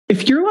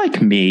If you're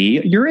like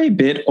me, you're a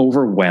bit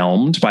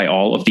overwhelmed by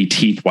all of the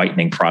teeth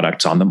whitening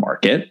products on the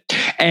market.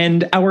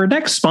 And our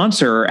next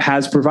sponsor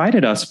has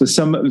provided us with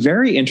some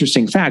very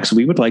interesting facts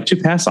we would like to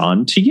pass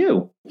on to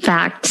you.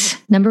 Fact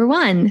number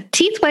 1,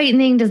 teeth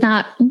whitening does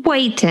not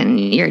whiten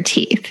your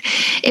teeth.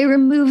 It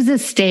removes the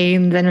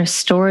stains and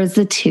restores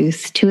the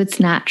tooth to its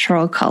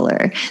natural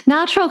color.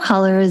 Natural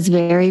color is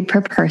varied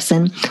per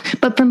person,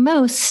 but for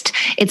most,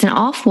 it's an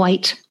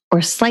off-white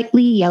or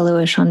slightly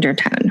yellowish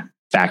undertone.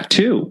 Fact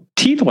 2,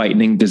 teeth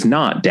whitening does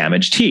not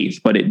damage teeth,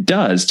 but it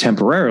does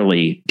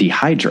temporarily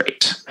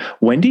dehydrate.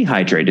 When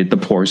dehydrated, the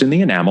pores in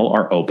the enamel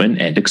are open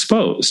and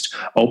exposed.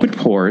 Open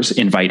pores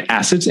invite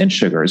acids and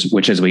sugars,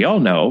 which, as we all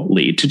know,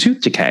 lead to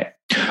tooth decay.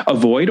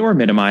 Avoid or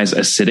minimize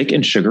acidic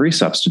and sugary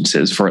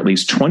substances for at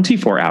least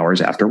 24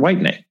 hours after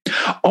whitening.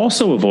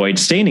 Also avoid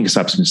staining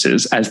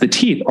substances, as the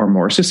teeth are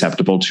more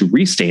susceptible to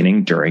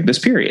restaining during this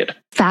period.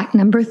 Fact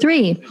number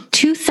 3,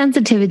 tooth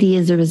sensitivity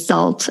is a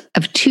result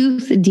of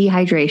tooth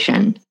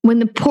dehydration. When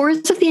the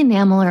pores of the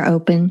enamel are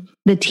open,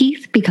 the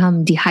teeth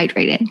become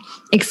dehydrated,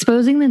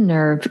 exposing the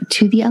nerve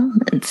to the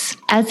elements.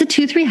 As the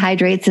tooth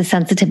rehydrates, the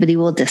sensitivity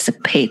will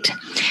dissipate.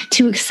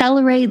 To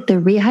accelerate the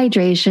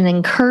rehydration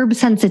and curb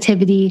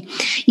sensitivity,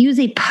 use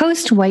a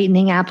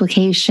post-whitening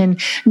application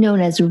known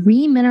as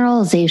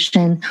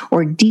remineralization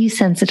or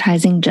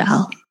desensitizing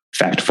gel.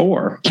 Fact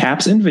 4,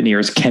 caps and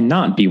veneers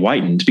cannot be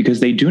whitened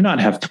because they do not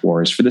have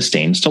pores for the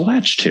stains to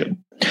latch to.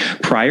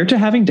 Prior to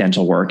having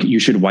dental work, you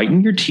should whiten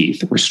your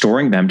teeth,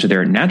 restoring them to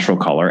their natural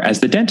color, as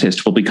the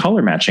dentist will be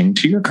color matching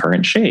to your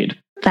current shade.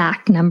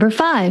 Fact number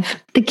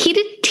 5, the key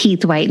to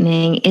teeth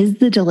whitening is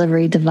the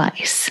delivery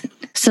device.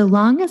 So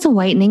long as a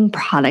whitening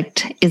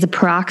product is a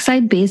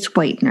peroxide-based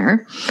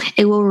whitener,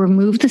 it will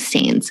remove the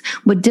stains.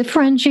 What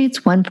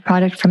differentiates one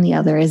product from the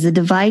other is a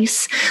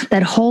device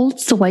that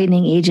holds the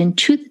whitening agent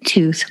to the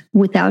tooth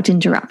without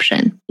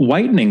interruption.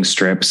 Whitening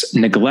strips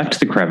neglect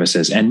the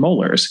crevices and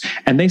molars,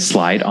 and they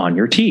slide on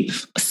your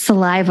teeth.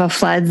 Saliva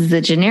floods the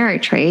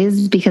generic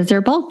trays because they're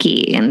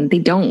bulky and they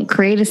don't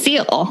create a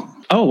seal.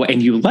 Oh,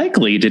 and you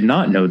likely did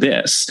not know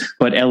this,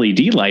 but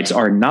LED lights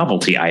are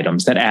novelty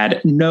items that add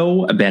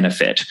no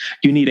benefit.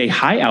 You need a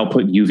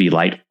high-output UV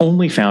light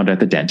only found at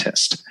the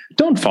dentist.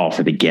 Don't fall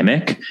for the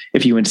gimmick.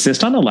 If you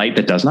insist on a light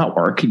that does not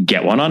work,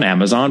 get one on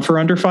Amazon for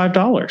under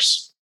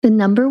 $5. The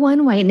number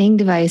 1 whitening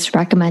device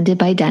recommended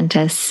by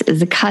dentists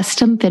is a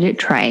custom-fitted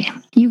tray.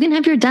 You can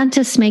have your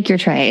dentist make your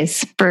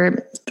trays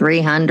for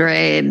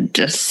 $300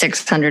 to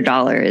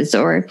 $600,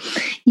 or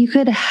you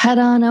could head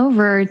on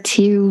over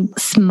to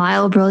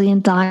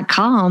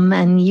smilebrilliant.com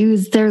and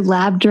use their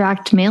lab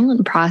direct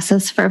mail-in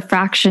process for a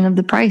fraction of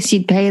the price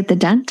you'd pay at the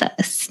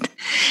dentist.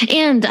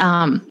 And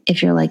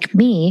if you're like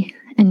me,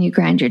 and you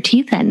grind your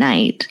teeth at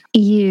night,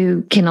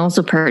 you can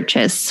also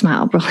purchase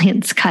Smile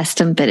Brilliant's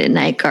custom fitted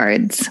night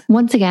guards.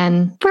 Once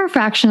again, for a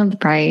fraction of the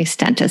price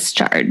dentists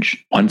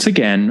charge. Once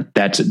again,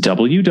 that's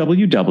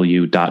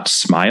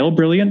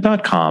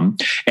www.smilebrilliant.com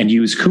and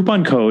use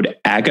coupon code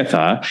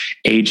AGATHA,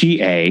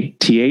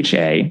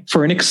 AGATHA,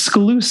 for an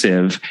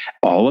exclusive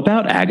All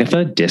About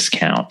Agatha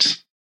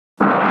discount.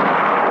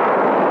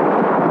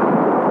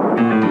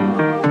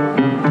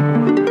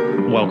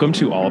 Welcome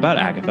to All About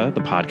Agatha,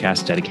 the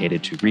podcast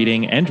dedicated to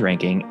reading and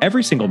ranking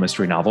every single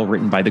mystery novel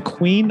written by the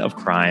Queen of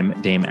Crime,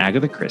 Dame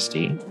Agatha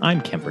Christie. I'm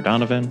Kemper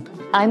Donovan.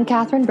 I'm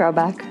Catherine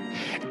Brobeck.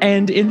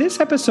 And in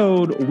this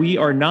episode, we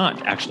are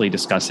not actually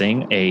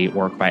discussing a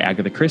work by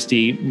Agatha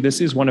Christie.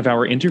 This is one of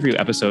our interview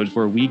episodes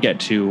where we get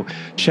to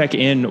check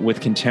in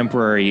with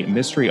contemporary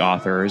mystery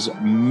authors,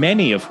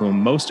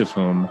 most of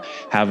whom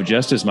have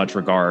just as much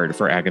regard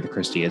for Agatha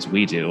Christie as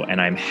we do. And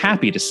I'm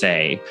happy to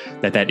say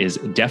that that is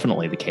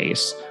definitely the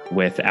case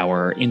with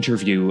our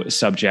interview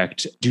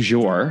subject du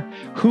jour.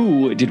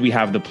 Who did we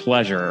have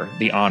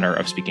the honor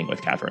of speaking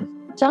with, Catherine?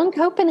 John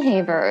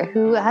Copenhaver,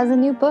 who has a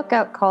new book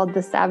out called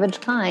The Savage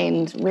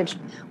Kind, which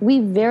we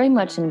very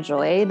much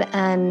enjoyed.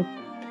 And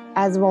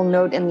as we'll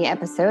note in the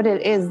episode,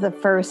 it is the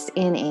first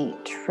in a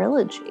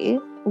trilogy.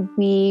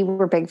 We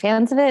were big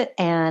fans of it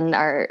and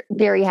are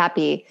very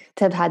happy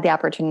to have had the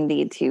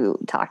opportunity to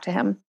talk to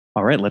him.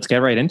 All right, let's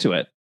get right into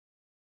it.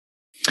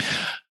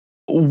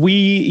 We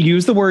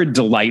use the word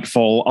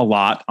delightful a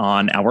lot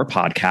on our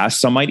podcast.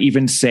 Some might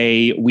even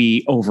say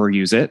we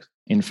overuse it,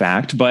 in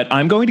fact, but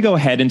I'm going to go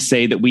ahead and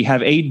say that we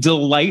have a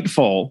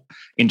delightful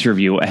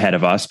interview ahead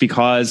of us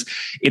because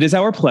it is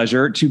our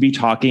pleasure to be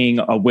talking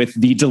with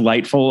the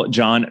delightful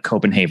John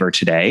Copenhaver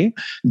today.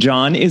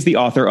 John is the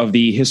author of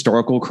the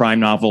historical crime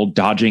novel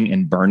Dodging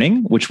and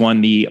Burning, which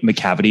won the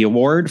McCavity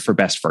Award for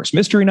Best First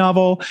Mystery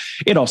Novel.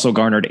 It also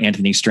garnered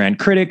Anthony Strand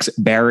Critics,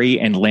 Barry,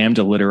 and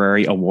Lambda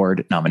Literary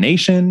Award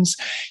nominations.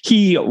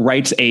 He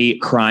writes a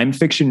crime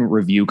fiction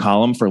review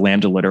column for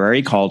Lambda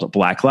Literary called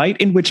Blacklight,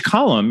 in which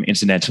column,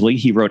 incidentally,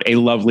 lovely. He wrote a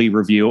lovely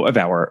review of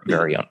our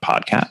very own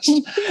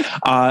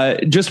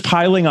podcast. Just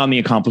piling on the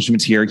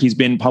accomplishments here, he's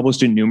been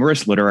published in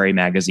numerous literary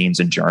magazines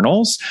and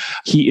journals.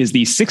 He is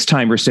the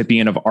 6-time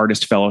recipient of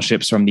artist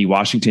fellowships from the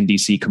Washington,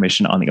 D.C.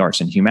 Commission on the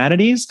Arts and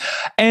Humanities.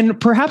 And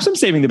perhaps I'm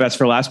saving the best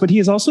for last, but he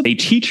is also a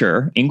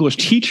teacher, English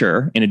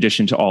teacher, in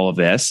addition to all of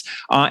this.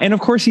 And of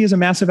course, he is a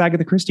massive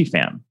Agatha Christie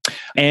fan.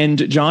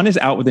 And John is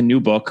out with a new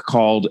book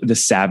called The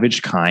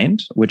Savage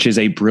Kind, which is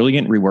a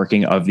brilliant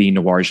reworking of the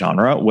noir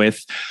genre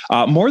with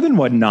more than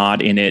one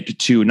nod in it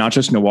to not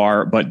just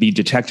noir, but the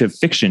detective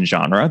fiction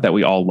genre that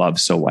we all love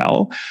so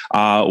well.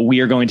 We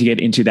are going to get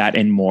into that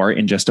and more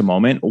in just a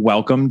moment.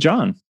 Welcome,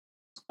 John.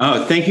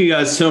 Oh, thank you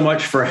guys so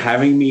much for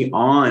having me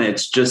on.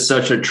 It's just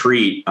such a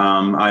treat.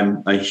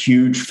 I'm a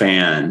huge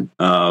fan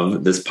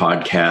of this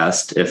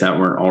podcast, if that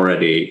weren't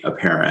already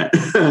apparent.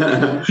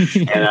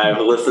 And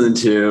I've listened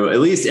to at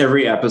least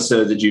every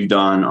episode that you've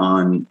done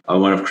on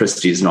one of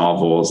Christie's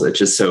novels. It's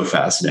just so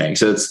fascinating.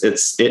 So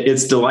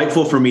it's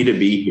delightful for me to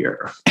be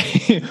here.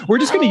 We're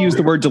just going to use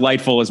the word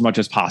delightful as much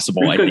as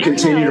possible. We could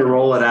continue to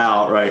roll it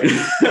out, right?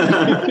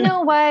 You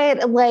know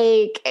what?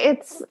 Like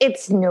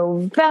it's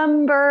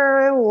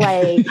November.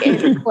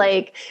 It's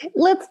like,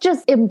 let's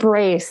just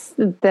embrace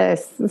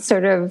this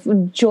sort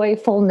of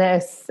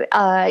joyfulness.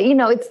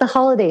 It's the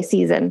holiday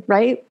season,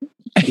 right?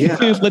 Yeah.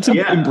 Let's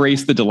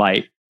embrace the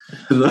delight.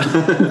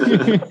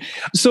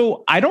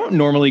 So I don't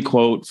normally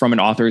quote from an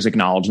author's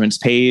acknowledgements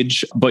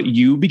page, but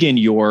you begin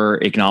your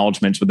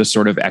acknowledgements with a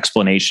sort of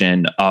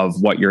explanation of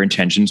what your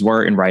intentions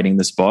were in writing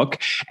this book.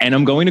 And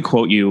I'm going to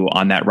quote you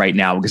on that right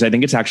now, because I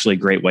think it's actually a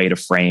great way to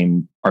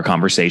frame our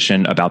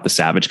conversation about The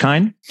Savage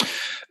Kind.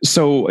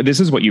 So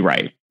this is what you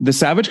write. The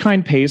Savage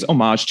Kind pays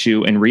homage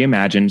to and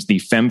reimagines the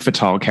femme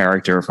fatale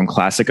character from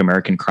classic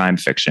American crime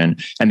fiction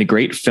and the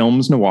great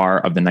films noir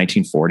of the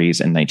 1940s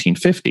and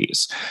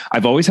 1950s.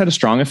 I've always had a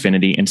strong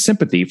affinity and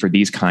sympathy for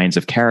these kinds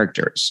of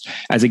characters.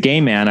 As a gay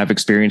man, I've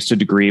experienced a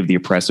degree of the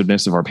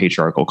oppressiveness of our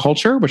patriarchal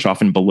culture, which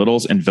often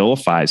belittles and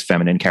vilifies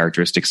feminine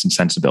characteristics and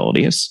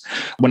sensibilities.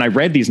 When I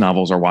read these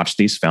novels or watched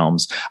these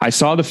films, I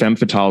saw the femme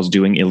fatales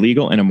doing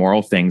illegal and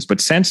immoral things, but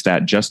sensed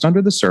that just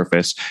under the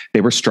surface,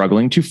 they were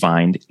struggling to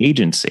find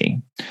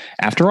agency.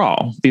 After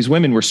all, these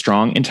women were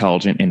strong,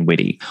 intelligent, and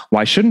witty.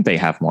 Why shouldn't they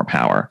have more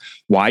power?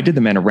 Why did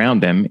the men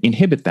around them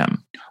inhibit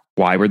them?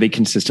 Why were they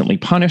consistently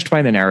punished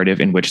by the narrative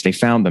in which they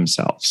found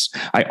themselves?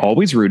 I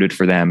always rooted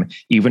for them,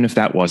 even if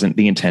that wasn't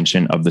the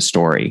intention of the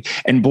story.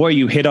 And boy,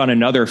 you hit on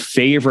another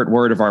favorite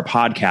word of our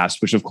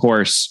podcast, which of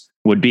course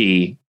would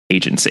be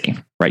agency.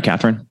 Right,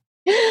 Catherine?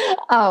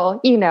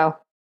 Oh,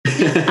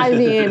 I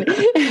mean,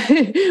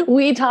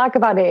 we talk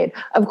about it,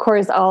 of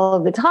course, all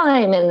of the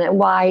time, and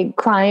why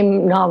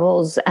crime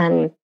novels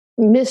and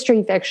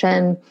mystery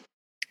fiction,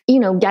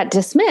 get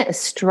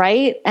dismissed,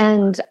 right?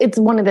 And it's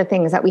one of the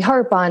things that we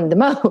harp on the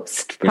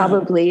most,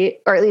 probably,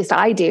 or at least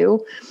I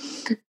do.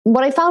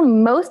 What I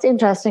found most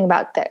interesting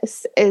about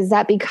this is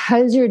that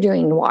because you're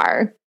doing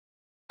noir,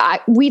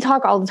 we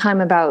talk all the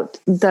time about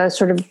the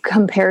sort of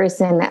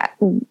comparison,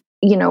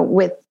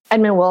 with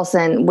Edmund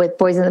Wilson with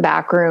Boys in the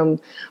Back Room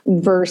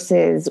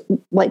versus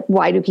like,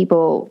 why do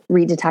people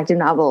read detective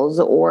novels,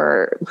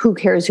 or who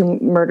cares who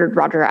murdered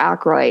Roger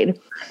Ackroyd?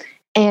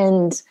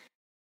 And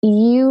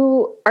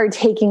you are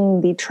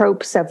taking the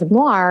tropes of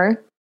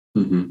noir,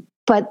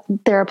 but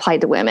they're applied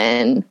to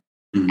women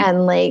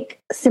and like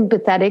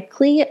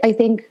sympathetically, I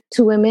think,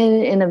 to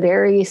women in a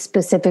very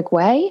specific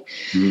way.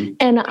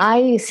 And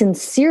I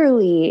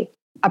sincerely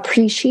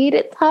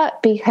appreciated that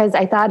because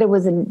I thought it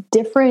was a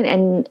different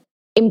and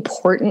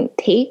important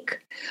take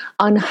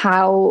on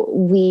how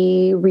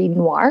we read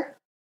noir.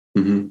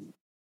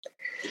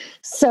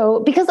 So,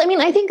 because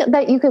I think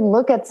that you can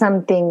look at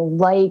something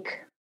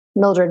like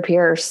Mildred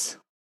Pierce,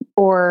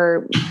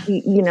 or,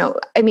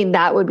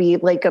 that would be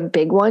like a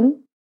big one.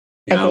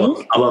 Yeah,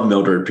 I love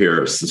Mildred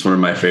Pierce. It's one of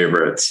my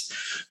favorites,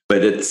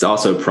 but it's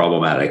also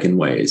problematic in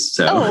ways.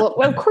 So,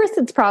 well, of course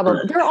it's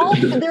problem.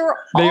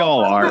 They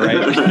all are,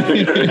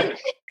 right?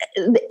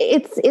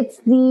 It's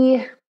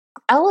the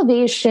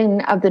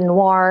elevation of the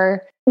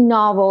noir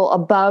novel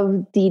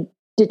above the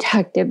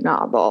detective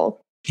novel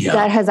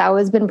that has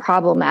always been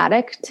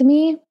problematic to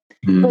me.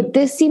 But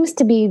this seems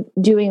to be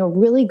doing a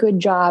really good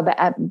job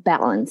at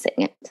balancing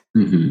it.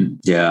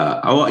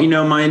 Yeah.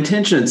 Well, my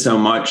intention so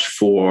much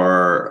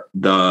for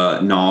the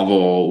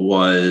novel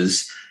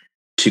was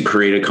to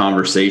create a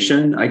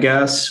conversation, I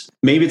guess.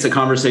 Maybe it's a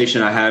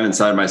conversation I have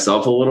inside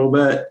myself a little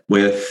bit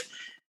with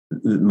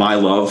my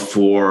love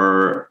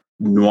for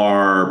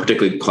noir,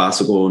 particularly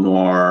classical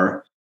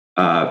noir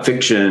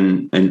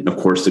fiction, and of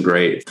course the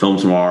great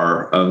films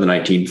noir of the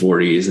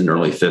 1940s and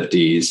early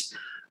 50s,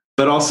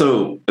 but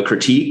also a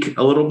critique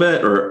a little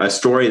bit, or a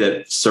story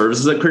that serves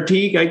as a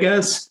critique, I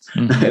guess,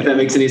 if that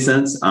makes any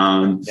sense.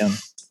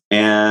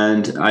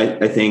 And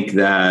I think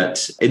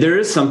that there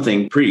is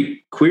something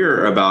pretty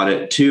queer about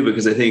it too,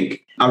 because I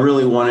think I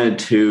really wanted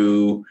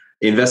to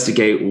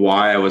investigate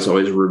why I was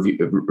always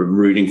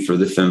rooting for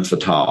the femme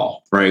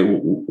fatale, right?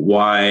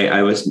 Why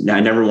I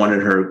never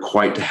wanted her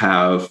quite to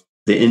have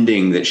the the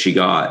ending that she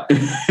got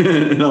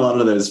in a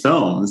lot of those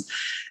films,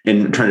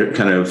 and trying to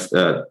kind of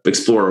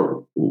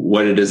explore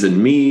what it is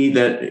in me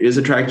that is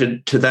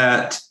attracted to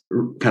that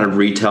kind of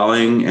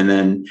retelling. And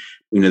then,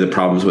 the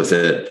problems with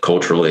it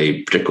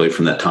culturally, particularly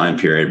from that time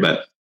period.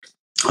 But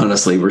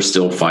honestly, we're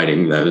still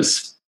fighting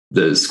those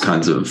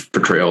kinds of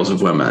portrayals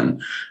of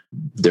women.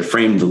 They're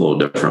framed a little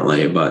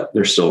differently, but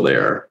they're still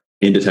there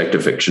in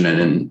detective fiction and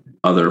in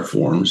other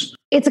forms.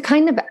 It's a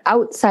kind of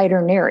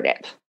outsider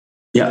narrative.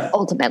 Yeah.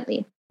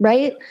 Ultimately.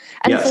 Right.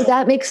 And yes. So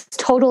that makes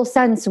total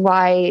sense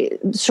why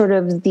sort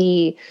of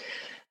the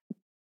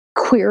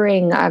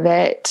queering of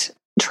it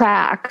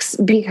tracks,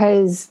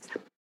 because,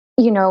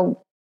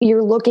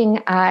 you're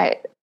looking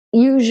at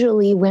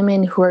usually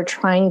women who are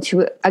trying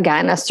to,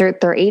 again,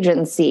 assert their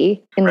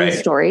agency in these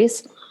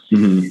stories.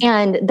 Mm-hmm.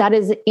 And that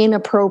is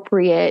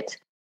inappropriate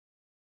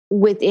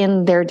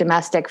within their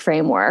domestic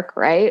framework,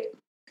 right?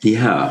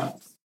 Yeah.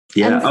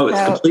 Yeah.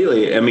 It's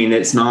completely,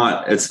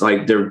 it's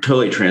like they're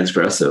totally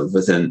transgressive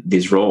within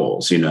these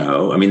roles,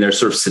 they're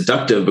sort of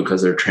seductive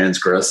because they're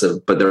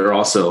transgressive, but they're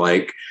also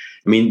like,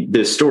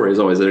 the story is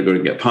always they're going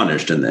to get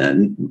punished and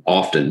then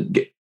often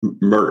get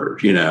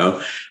murdered,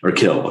 or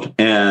killed.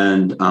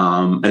 And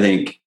I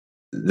think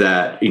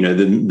that,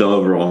 the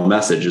overall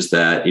message is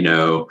that,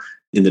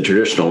 in the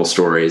traditional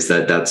stories,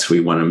 that's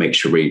we want to make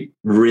sure we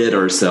rid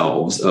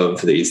ourselves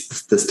of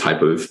this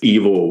type of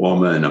evil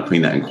woman. I'm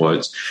putting that in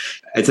quotes.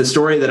 It's a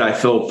story that I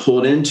feel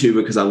pulled into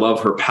because I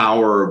love her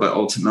power, but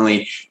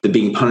ultimately the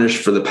being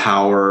punished for the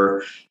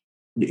power,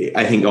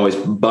 I think, always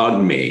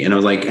bugged me. And I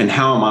was like, and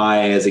how am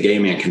I as a gay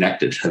man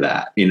connected to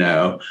that?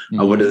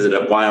 Mm-hmm. What is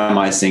it? Why am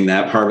I seeing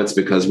that? Part of it's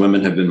because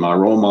women have been my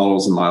role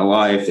models in my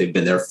life. They've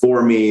been there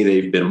for me.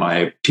 They've been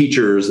my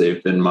teachers.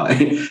 They've been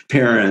my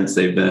parents.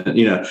 They've been,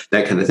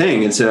 that kind of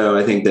thing. And so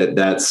I think that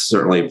that's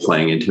certainly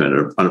playing into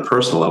it on a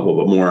personal level,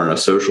 but more on a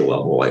social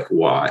level. Like,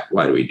 why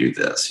do we do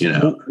this?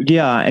 Yeah.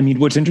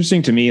 What's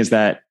interesting to me is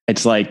that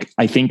it's like,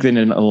 I think that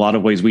in a lot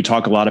of ways, we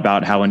talk a lot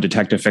about how in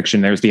detective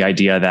fiction, there's the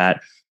idea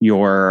that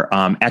you're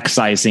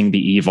excising the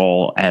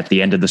evil at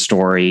the end of the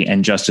story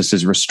and justice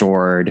is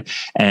restored.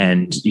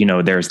 And,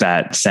 there's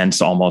that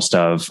sense almost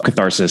of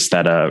catharsis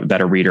that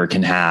a reader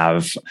can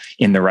have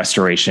in the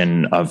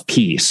restoration of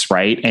peace,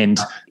 right? And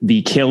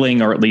the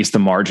killing, or at least the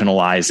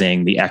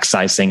marginalizing, the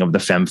excising of the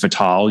femme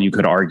fatale, you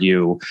could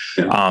argue,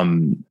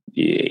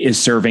 is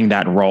serving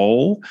that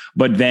role.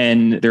 But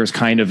then there's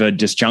kind of a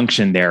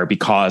disjunction there,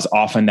 because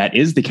often that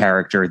is the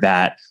character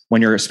that,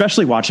 when you're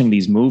especially watching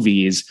these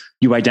movies,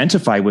 you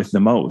identify with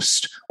the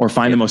most or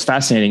find the most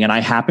fascinating. And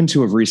I happen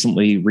to have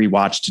recently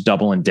rewatched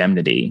Double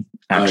Indemnity,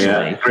 actually.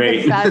 Oh, yeah.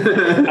 Great. That's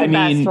the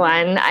best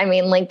one.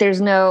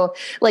 There's no,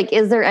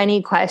 is there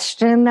any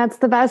question that's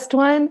the best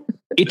one?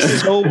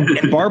 It's so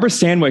Barbara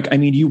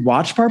Stanwyck. You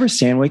watch Barbara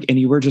Stanwyck and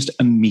you were just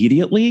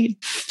immediately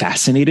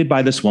fascinated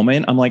by this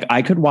woman. I'm like,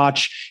 I could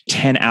watch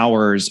 10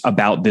 hours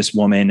about this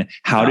woman.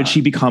 How did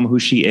she become who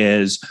she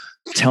is?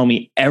 Tell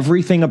me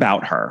everything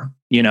about her,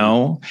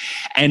 and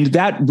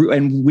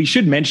we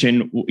should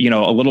mention,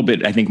 a little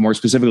bit, I think more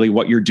specifically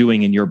what you're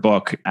doing in your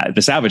book,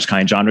 The Savage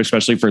Kind genre,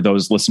 especially for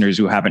those listeners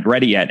who haven't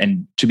read it yet.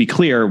 And to be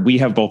clear, we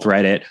have both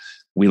read it.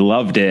 We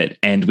loved it,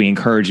 and we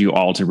encourage you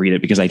all to read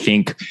it, because I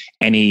think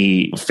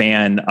any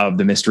fan of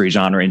the mystery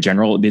genre in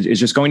general is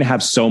just going to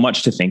have so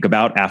much to think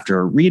about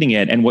after reading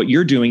it. And what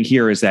you're doing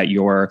here is that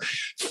you're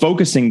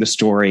focusing the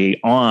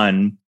story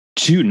on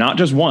two, not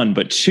just one,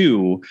 but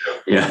two,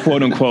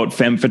 quote unquote,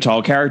 femme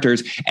fatale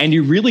characters. And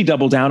you really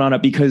double down on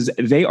it because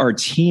they are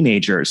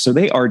teenagers. So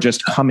they are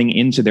just coming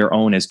into their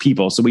own as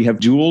people. So we have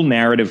dual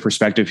narrative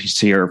perspectives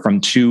here from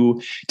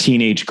two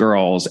teenage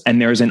girls.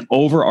 And there's an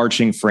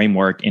overarching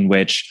framework in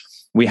which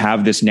we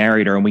have this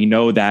narrator, and we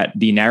know that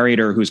the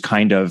narrator who's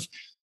kind of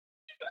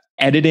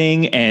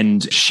editing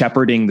and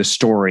shepherding the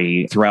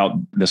story throughout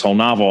this whole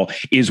novel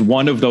is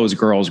one of those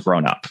girls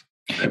grown up.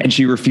 And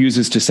she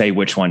refuses to say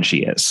which one she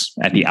is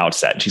at the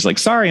outset. She's like,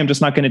 sorry, I'm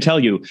just not going to tell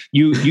you.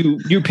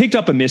 You picked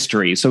up a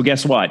mystery. So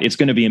guess what? It's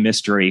going to be a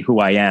mystery who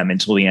I am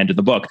until the end of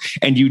the book.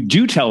 And you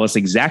do tell us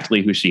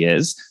exactly who she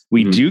is.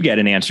 We do get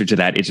an answer to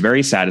that. It's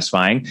very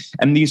satisfying.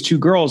 And these two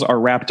girls are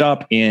wrapped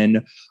up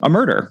in a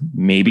murder,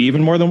 maybe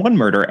even more than one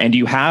murder. And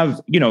you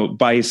have,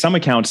 by some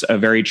accounts, a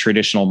very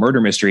traditional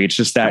murder mystery. It's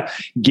just that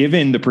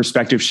given the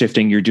perspective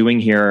shifting you're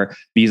doing here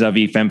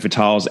vis-a-vis femme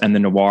fatales and the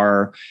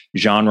noir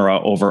genre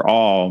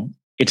overall,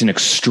 it's an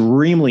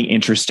extremely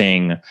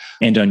interesting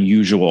and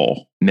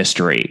unusual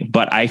mystery,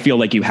 but I feel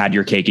like you had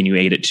your cake and you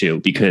ate it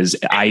too, because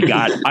I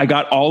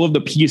got all of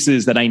the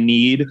pieces that I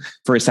need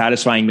for a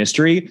satisfying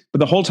mystery. But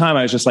the whole time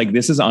I was just like,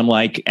 this is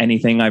unlike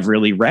anything I've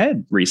really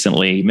read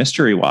recently,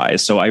 mystery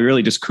wise. So I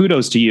really just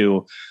kudos to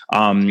you.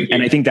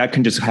 And I think that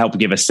can just help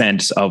give a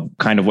sense of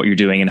kind of what you're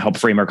doing and help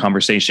frame our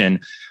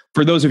conversation.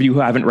 For those of you who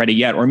haven't read it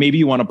yet, or maybe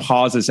you want to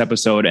pause this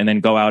episode and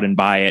then go out and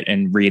buy it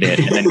and read it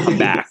and then come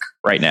back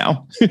right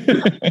now.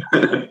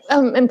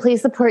 And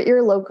please support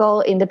your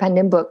local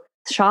independent book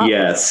shop.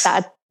 Yes.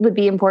 would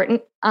be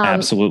important.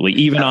 Absolutely.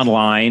 Even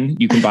online,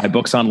 you can buy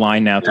books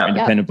online now through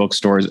independent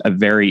bookstores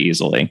very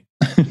easily.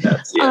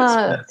 That's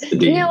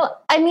you know,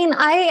 I mean,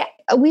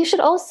 we should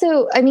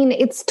also, I mean,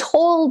 it's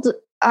told,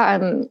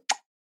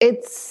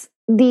 it's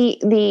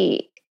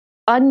the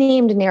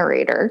unnamed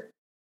narrator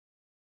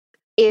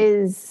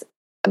is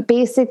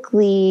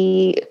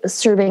basically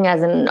serving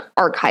as an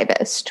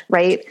archivist,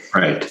 right?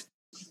 Right.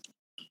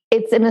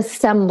 It's an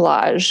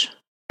assemblage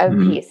of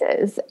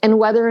pieces, and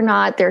whether or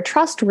not they're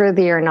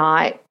trustworthy or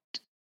not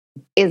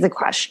is a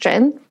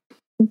question.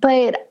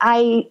 But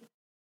I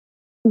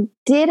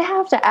did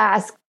have to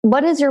ask,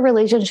 what is your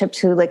relationship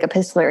to like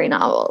epistolary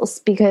novels?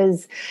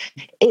 Because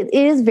it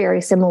is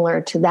very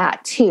similar to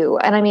that too.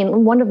 And I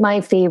mean, one of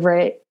my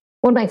favorite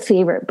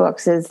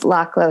books is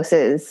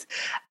Laclos's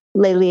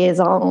Les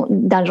Liaisons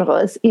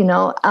Dangereuses, you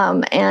know,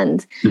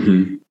 and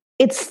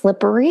it's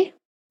slippery.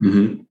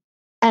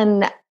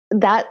 And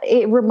that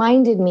it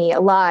reminded me a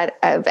lot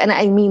of, and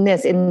I mean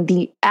this in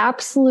the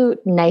absolute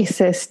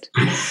nicest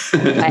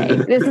way.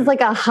 This is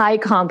like a high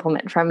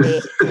compliment from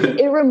me.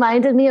 It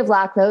reminded me of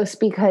Laclos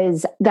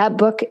because that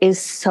book is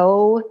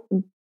so,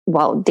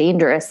 well,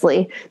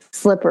 dangerously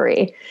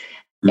slippery.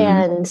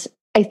 And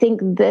I think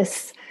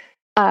this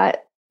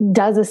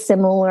does a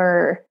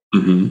similar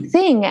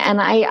thing. And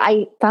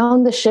I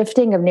found the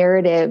shifting of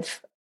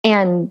narrative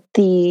and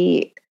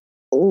the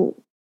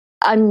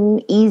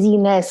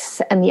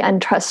uneasiness and the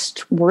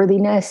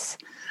untrustworthiness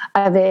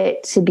of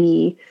it to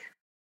be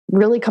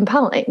really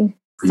compelling.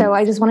 So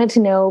I just wanted to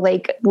know,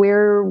 like,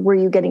 where were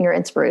you getting your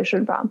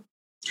inspiration from?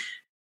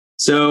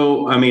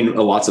 So, I mean,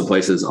 lots of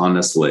places,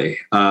 honestly.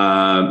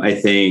 I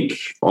think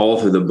all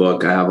through the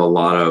book, I have a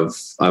lot of,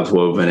 I've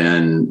woven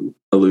in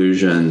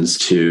allusions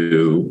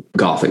to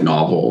Gothic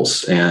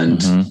novels,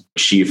 and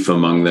chief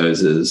among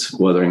those is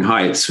Wuthering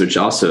Heights, which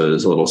also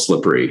is a little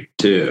slippery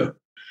too.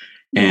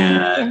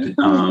 And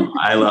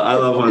I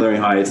love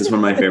Wuthering Heights. It's one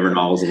of my favorite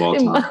novels of all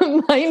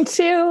time. Mine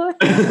too.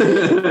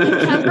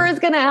 Kemper is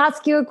going to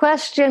ask you a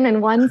question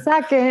in 1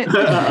 second.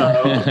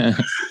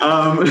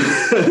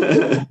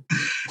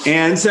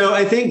 And so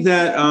I think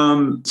that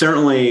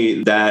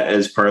certainly that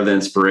is part of the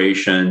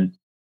inspiration.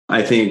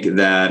 I think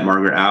that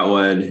Margaret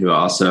Atwood, who I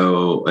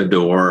also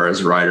adore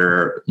as a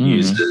writer,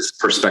 uses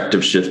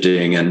perspective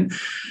shifting and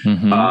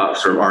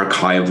sort of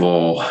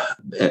archival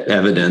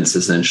evidence,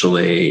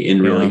 essentially,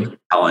 in really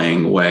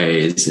compelling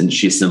ways. And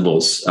she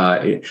assembles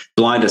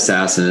Blind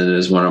Assassin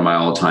is one of my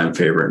all-time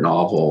favorite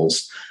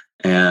novels.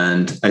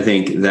 And I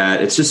think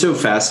that it's just so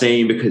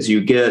fascinating because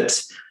you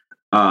get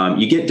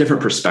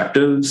different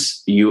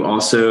perspectives. You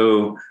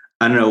also,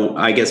 I don't know,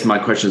 I guess my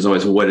question is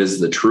always, what is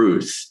the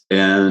truth?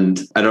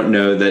 And I don't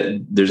know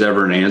that there's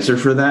ever an answer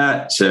for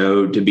that.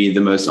 So to be the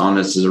most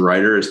honest as a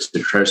writer is to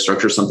try to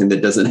structure something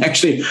that doesn't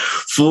actually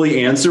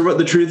fully answer what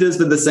the truth is.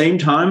 But at the same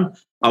time,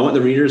 I want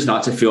the readers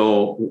not to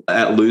feel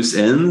at loose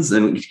ends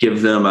and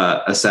give them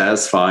a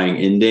satisfying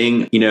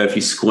ending. You know, if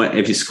you squint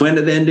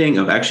at the ending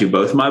of actually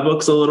both my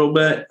books a little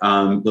bit,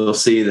 you'll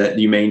see that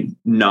you may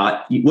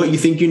not, what you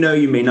think you know,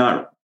 you may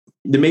not.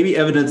 There may be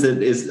evidence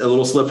that is a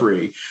little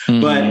slippery,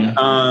 but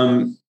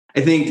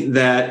I think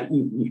that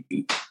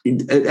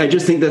I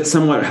just think that's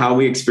somewhat how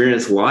we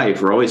experience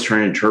life. We're always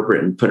trying to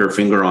interpret and put our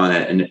finger on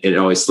it, and it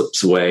always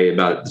slips away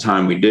about the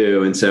time we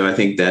do. And so I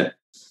think that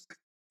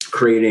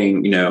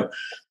creating, you know,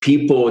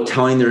 people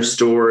telling their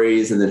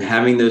stories and then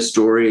having those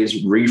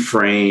stories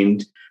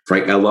reframed.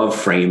 Right. I love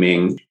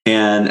framing.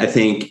 And I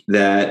think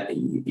that,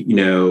 you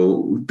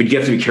know, but you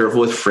have to be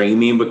careful with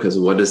framing because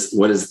what is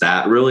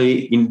that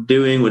really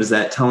doing? What is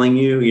that telling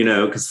you? You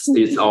know, because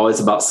it's always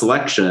about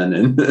selection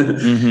and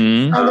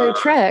another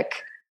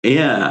trick.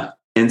 Yeah.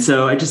 And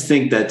so I just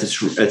think that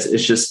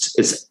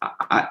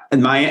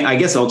I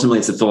guess ultimately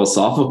it's a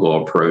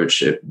philosophical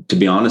approach, to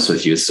be honest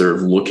with you, sort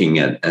of looking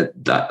at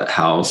that,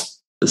 how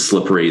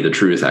slippery the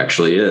truth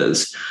actually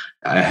is.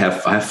 I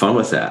have fun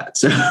with that.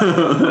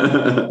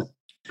 So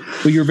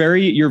Well, you're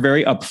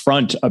very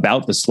upfront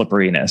about the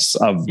slipperiness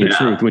of the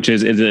truth, which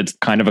is it's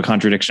kind of a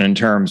contradiction in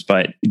terms,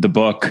 but the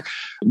book,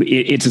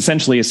 it's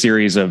essentially a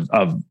series of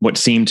what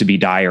seem to be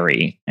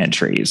diary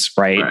entries,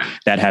 right?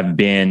 That have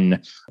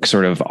been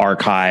sort of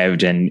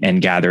archived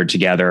and gathered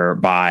together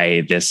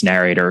by this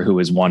narrator who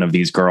is one of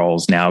these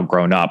girls now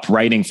grown up,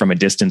 writing from a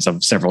distance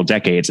of several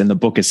decades. And the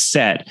book is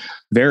set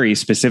very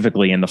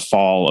specifically in the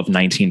fall of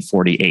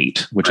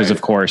 1948, which is,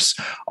 of course,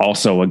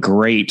 also a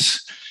great,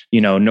 you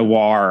know,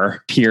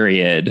 noir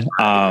period.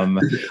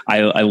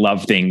 I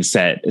love things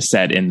set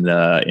in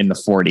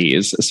the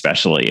 40s,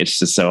 especially. It's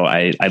just so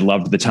I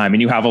loved the time,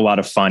 and you have a lot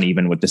of fun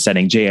even with the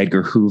setting. J.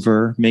 Edgar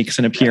Hoover makes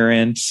an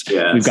appearance.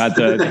 Yes. We've got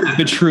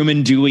the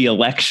Truman Dewey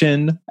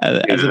election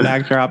as a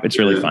backdrop. It's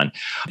really fun,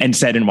 and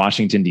set in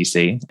Washington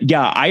D.C.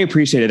 Yeah, I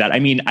appreciated that. I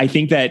mean, I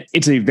think that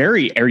it's a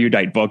very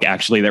erudite book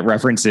actually that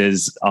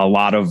references a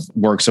lot of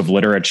works of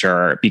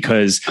literature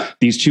because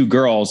these two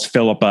girls,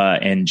 Philippa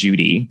and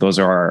Judy, those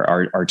are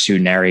our two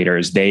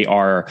narrators. They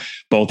are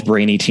both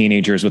brainy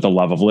teenagers with a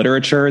love of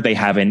literature. They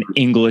have an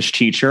English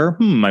teacher.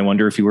 I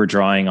wonder if you were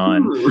drawing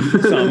on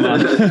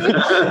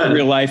some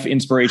real life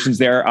inspirations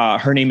there.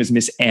 Her name is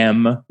Miss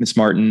M, Miss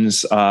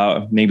Martins.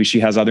 Maybe she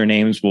has other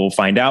names. We'll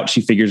find out.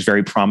 She figures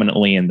very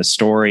prominently in the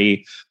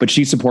story, but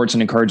she supports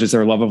and encourages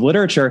their love of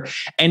literature.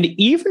 And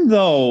even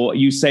though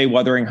you say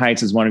Wuthering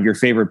Heights is one of your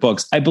favorite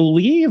books, I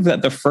believe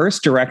that the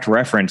first direct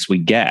reference we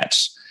get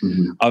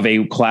of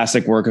a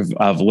classic work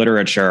of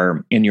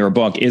literature in your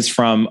book is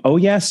from, oh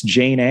yes,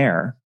 Jane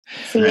Eyre.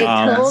 See,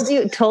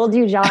 told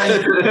you, John.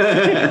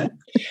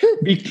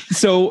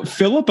 So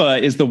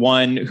Philippa is the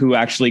one who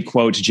actually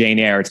quotes Jane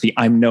Eyre. It's the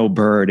 "I'm no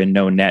bird and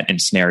no net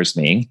ensnares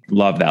me."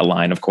 Love that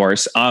line, of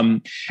course.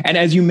 And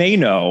as you may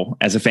know,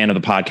 as a fan of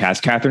the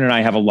podcast, Catherine and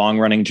I have a long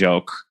running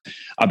joke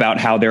about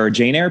how there are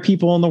Jane Eyre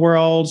people in the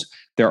world.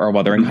 There are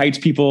Wuthering Heights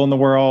people in the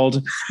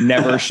world.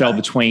 Never shall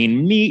the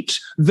twain meet.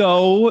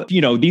 Though,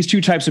 these two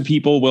types of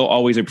people will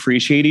always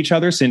appreciate each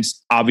other, since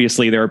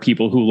obviously there are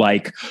people who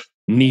like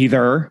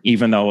neither,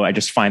 even though I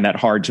just find that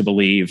hard to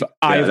believe.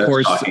 Yeah, of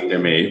course, talking to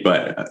me,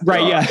 but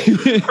right, yeah.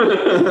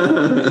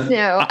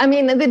 No, I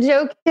mean, the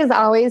joke is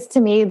always to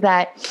me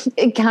that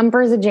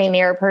Kemper's a Jane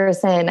Eyre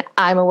person.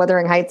 I'm a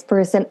Wuthering Heights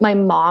person. My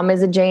mom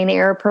is a Jane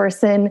Eyre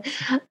person.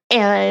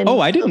 And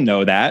I didn't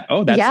know that.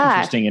 Oh, that's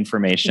interesting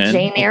information.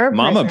 Jane Eyre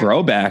Mama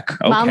Brobeck.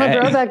 Okay. Mama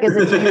Brobeck is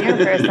a Jane Eyre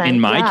person. In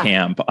my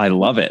camp. I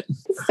love it.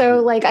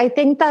 So I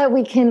think that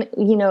we can,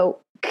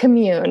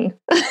 commune.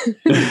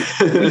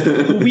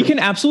 We can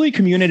absolutely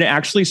commune. And it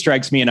actually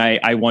strikes me, and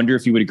I wonder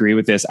if you would agree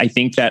with this. I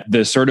think that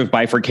the sort of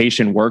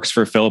bifurcation works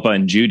for Philippa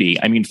and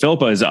Judy. I mean,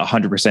 Philippa is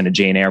 100% a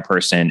Jane Eyre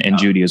person and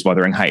Judy is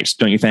Wuthering Heights.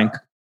 Don't you think?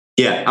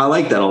 Yeah, I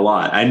like that a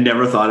lot. I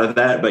never thought of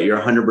that, but you're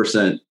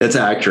 100%. That's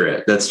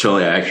accurate. That's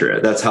totally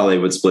accurate. That's how they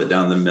would split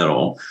down the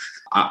middle.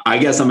 I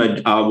guess I'm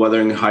a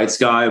Wuthering Heights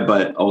guy,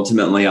 but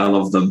ultimately I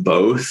love them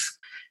both.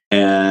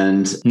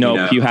 And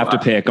you have to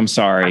pick. I'm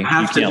sorry. I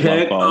have to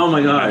pick. Oh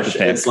my gosh.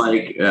 It's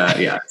like,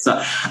 yeah.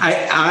 So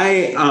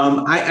I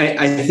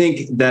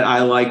think that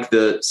I like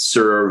the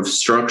sort of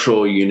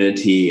structural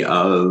unity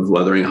of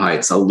Wuthering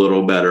Heights a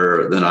little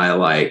better than I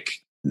like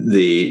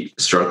the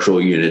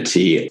structural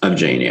unity of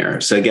Jane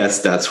Eyre. So I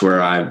guess that's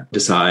where I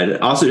decide.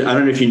 Also, I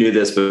don't know if you knew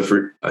this, but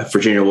for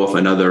Virginia Woolf,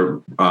 another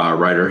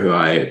writer who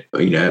I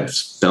have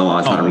spent a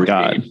lot of time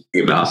reading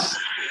about,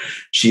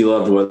 she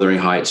loved Wuthering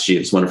Heights.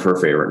 It's one of her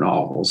favorite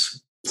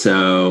novels.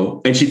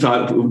 So, and she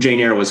thought Jane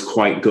Eyre was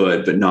quite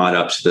good, but not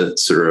up to the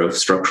sort of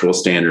structural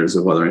standards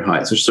of Wuthering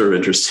Heights, which is sort of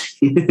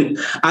interesting.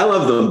 I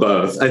love them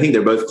both. I think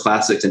they're both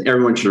classics and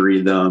everyone should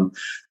read them.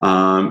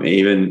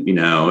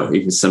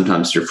 Even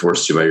sometimes you're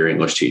forced to by your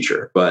English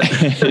teacher, but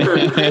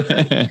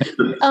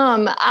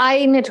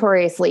I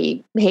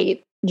notoriously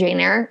hate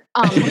Jane Eyre.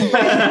 But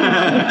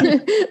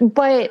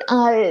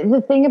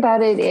the thing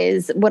about it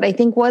is what I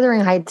think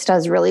Wuthering Heights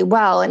does really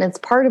well, and it's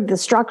part of the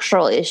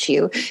structural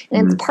issue,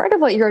 and it's part of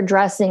what you're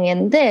addressing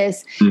in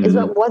this, is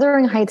what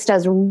Wuthering Heights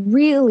does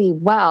really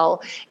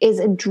well is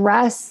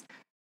address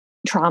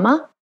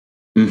trauma,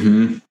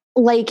 in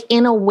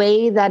a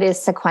way that is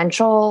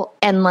sequential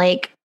and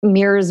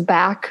mirrors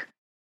back.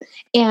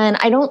 And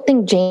I don't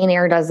think Jane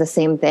Eyre does the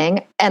same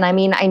thing. And I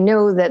mean, I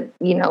know that,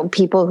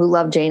 people who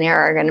love Jane Eyre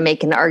are going to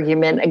make an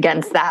argument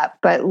against that.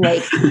 But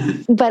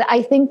but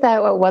I think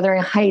that what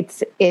Wuthering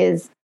Heights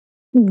is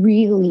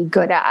really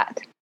good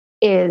at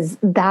is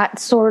that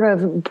sort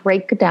of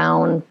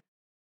breakdown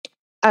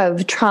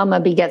of trauma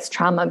begets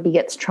trauma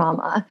begets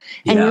trauma.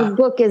 And your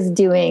book is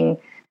doing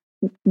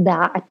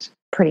that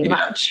pretty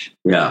much.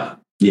 Yeah.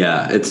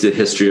 Yeah, it's the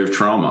history of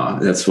trauma.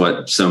 That's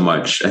what so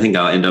much, I think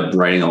I'll end up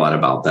writing a lot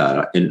about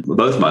that in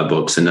both my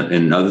books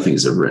and other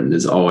things I've written,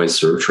 is always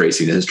sort of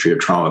tracing the history of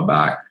trauma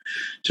back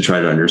to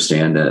try to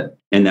understand it.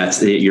 And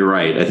you're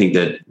right. I think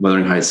that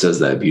Wuthering Heights does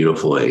that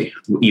beautifully,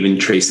 even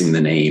tracing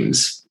the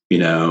names,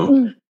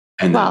 And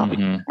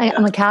I'm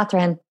a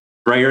Catherine.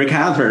 Right, you're a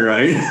Catherine,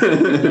 right?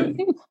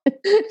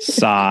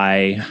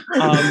 Sigh.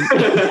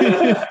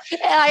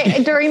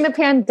 During the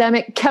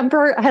pandemic,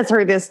 Kemper has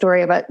heard this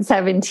story about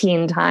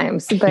 17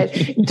 times, but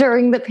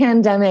during the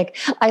pandemic,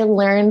 I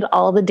learned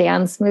all the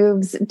dance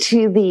moves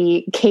to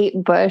the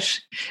Kate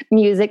Bush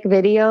music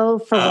video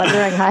for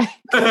Wuthering Heights.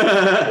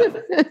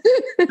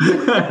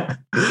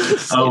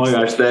 Oh my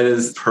gosh, that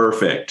is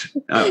perfect.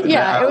 It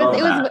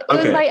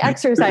was my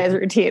exercise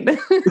routine.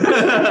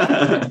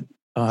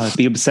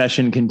 The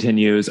obsession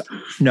continues.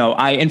 No,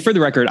 and for the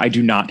record, I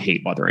do not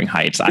hate Wuthering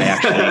Heights. I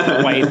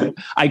actually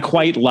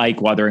quite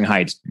like Wuthering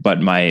Heights,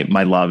 but my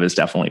love is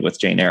definitely with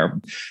Jane Eyre.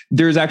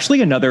 There's actually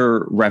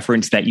another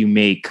reference that you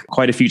make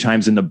quite a few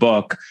times in the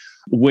book,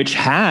 which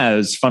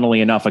has,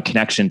 funnily enough, a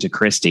connection to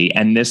Christie.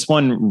 And this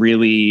one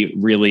really,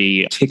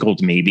 really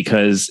tickled me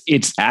because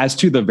it's as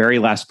to the very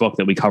last book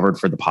that we covered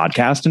for the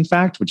podcast, in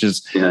fact, which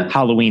is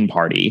Halloween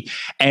Party.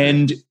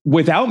 And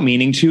without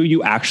meaning to,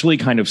 you actually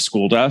kind of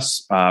schooled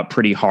us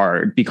pretty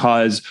hard,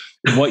 because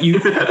what you,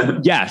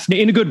 yes,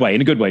 in a good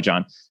way,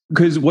 John.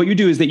 Because what you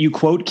do is that you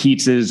quote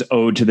Keats's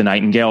Ode to the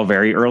Nightingale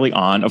very early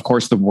on. Of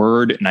course, the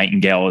word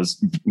nightingale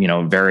is,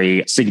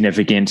 very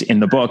significant in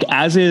the book,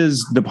 as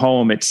is the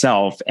poem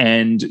itself.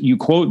 And you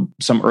quote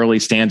some early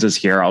stanzas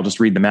here. I'll just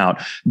read them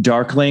out.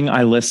 Darkling,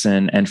 I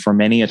listen, and for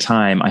many a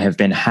time I have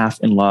been half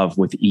in love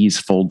with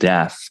easeful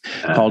death.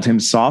 Called him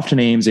soft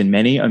names in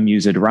many a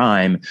mused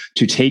rhyme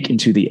to take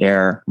into the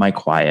air my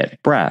quiet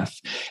breath.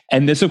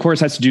 And this, of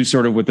course, has to do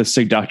sort of with the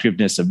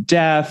seductiveness of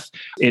death.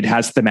 It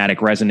has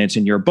thematic resonance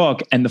in your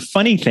book. And the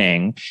funny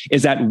thing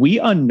is that we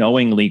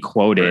unknowingly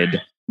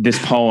quoted this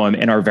poem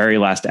in our very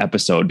last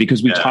episode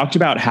because we talked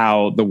about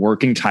how the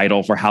working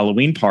title for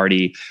Halloween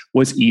Party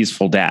was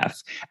Easeful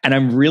Death. And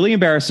I'm really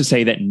embarrassed to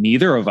say that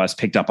neither of us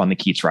picked up on the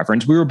Keats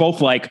reference. We were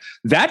both like,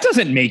 that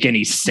doesn't make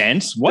any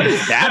sense. What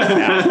is that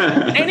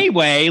about?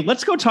 Anyway,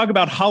 let's go talk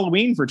about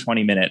Halloween for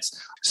 20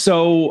 minutes.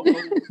 So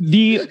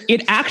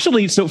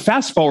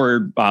fast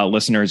forward,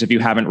 listeners, if you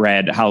haven't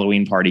read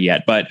Halloween Party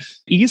yet, but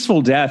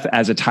Easeful Death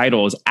as a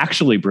title is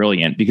actually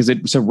brilliant because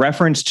it's a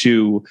reference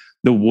to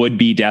the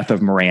would-be death of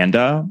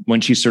Miranda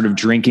when she's sort of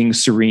drinking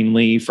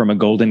serenely from a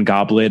golden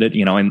goblet,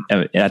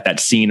 at that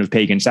scene of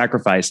pagan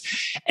sacrifice.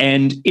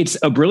 And it's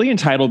a brilliant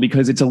title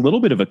because it's a little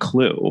bit of a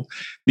clue.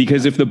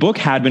 Because if the book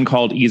had been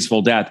called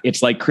Easeful Death,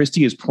 it's like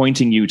Christie is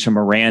pointing you to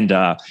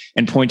Miranda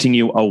and pointing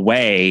you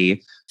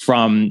away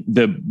from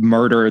the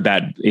murder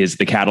that is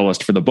the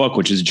catalyst for the book,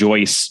 which is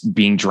Joyce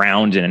being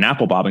drowned in an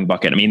apple bobbing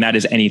bucket. I mean, that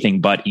is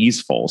anything but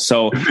easeful.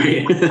 So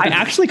I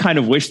actually kind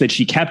of wish that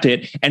she kept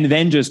it and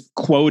then just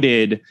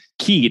quoted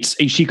Keats.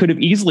 She could have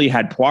easily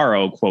had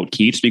Poirot quote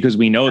Keats because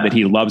we know that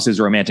he loves his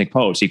romantic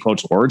poets. He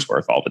quotes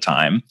Wordsworth all the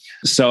time.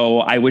 So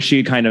I wish she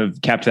had kind of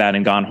kept that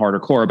and gone harder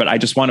core. But I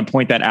just want to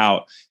point that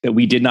out, that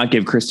we did not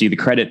give Christie the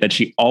credit that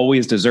she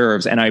always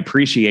deserves. And I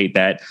appreciate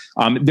that.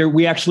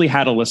 We actually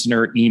had a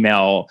listener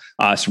email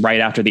us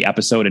right after the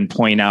episode and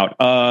point out,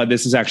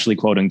 this is actually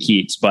quoting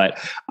Keats. But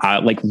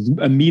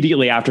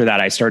immediately after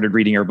that, I started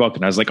reading her book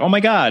and I was like, oh my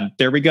God,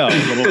 there we go.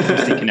 A little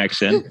Christie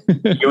connection.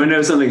 You want to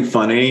know something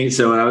funny?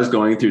 So when I was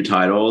going through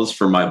titles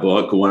for my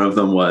book, one of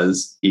them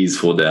was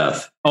Easeful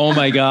Death. Oh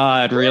my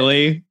God,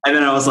 really? And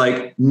then I was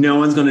like, no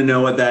one's going to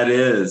know what that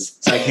is.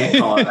 So I can't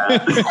call it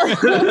that.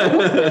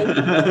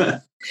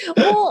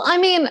 Well, I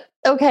mean,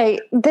 okay,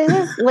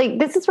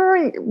 this is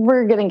where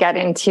we're going to get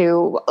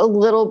into a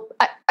little,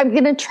 I'm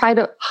going to try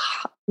to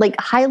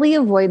highly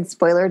avoid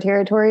spoiler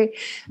territory,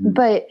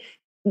 but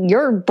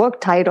your book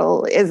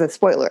title is a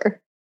spoiler.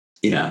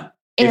 Yeah.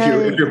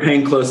 If you're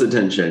paying close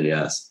attention,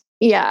 yes.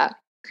 Yeah.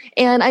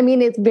 And I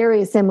mean, it's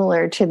very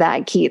similar to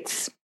that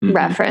Keats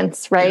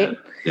reference, right?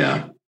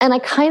 Yeah. And I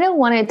kind of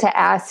wanted to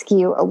ask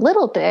you a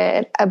little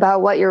bit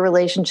about what your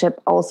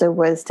relationship also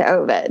was to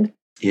Ovid.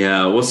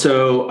 Yeah. Well,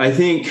 so I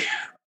think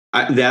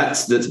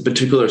that's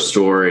particular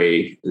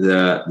story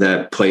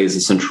that plays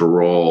a central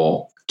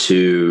role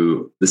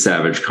to The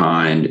Savage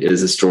Kind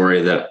is a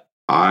story that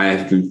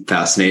I've been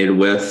fascinated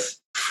with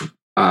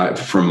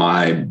from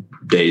my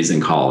days in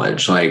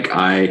college.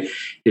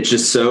 It's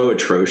just so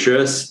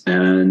atrocious,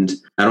 and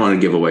I don't want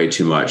to give away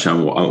too much.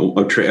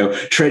 I'm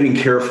treading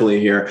carefully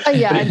here.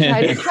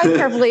 Tread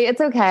carefully. It's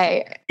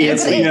okay.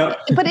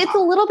 But it's a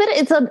little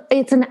bit.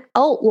 It's an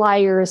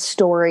outlier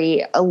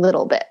story a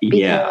little bit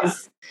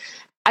because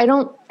I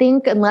don't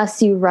think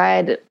unless you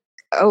read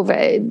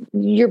Ovid,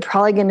 you're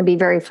probably going to be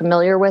very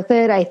familiar with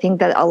it. I think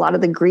that a lot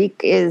of the Greek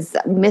is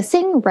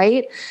missing,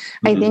 right?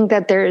 I think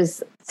that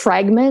there's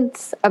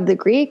fragments of the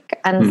Greek.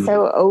 And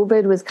so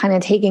Ovid was kind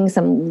of taking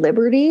some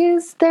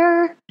liberties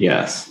there.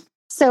 Yes.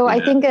 So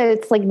I think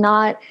it's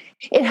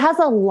it has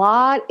a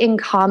lot in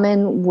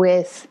common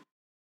with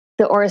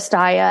the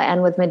Oresteia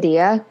and with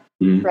Medea,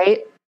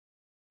 right?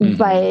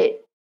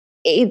 But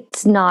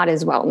it's not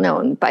as well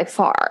known by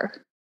far.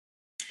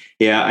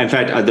 Yeah, in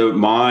fact,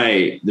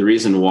 the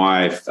reason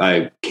why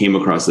I came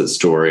across that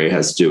story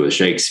has to do with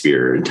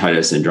Shakespeare and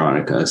Titus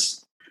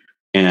Andronicus.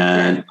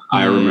 And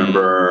I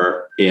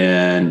remember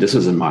this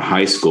was in my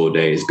high school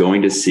days,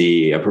 going to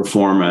see a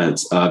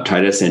performance of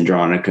Titus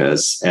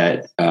Andronicus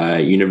at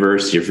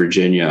University of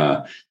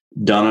Virginia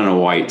done on a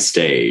white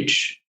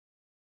stage.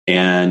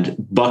 And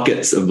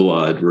buckets of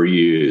blood were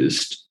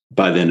used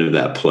by the end of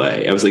that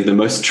play. It was like the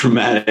most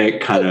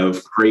dramatic kind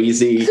of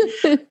crazy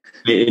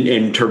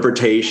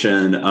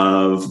interpretation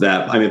of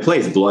that. I mean, the play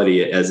is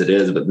bloody as it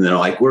is, but they're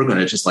like, we're going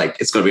to just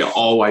it's going to be an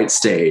all white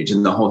stage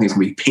and the whole thing's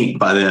going to be pink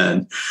by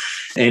then.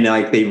 And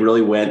they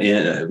really went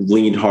in,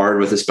 leaned hard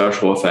with the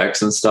special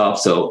effects and stuff.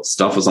 So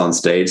stuff was on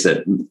stage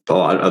that a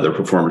lot of other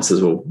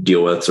performances will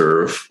deal with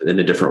sort of in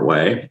a different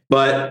way.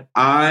 But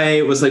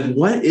I was like,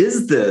 what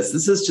is this?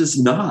 This is just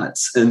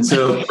nuts. And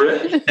so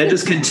it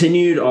just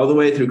continued all the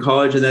way through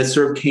college. And I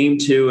sort of came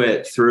to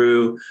it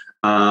through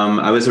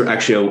I was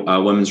actually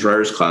a women's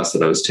writers class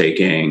that I was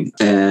taking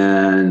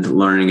and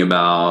learning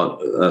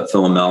about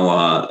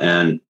Philomela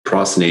and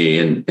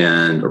Procne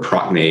or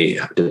Procne,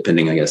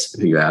 depending, I guess,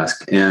 who you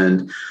ask.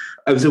 And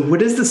I was like,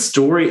 what is the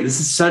story?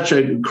 This is such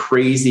a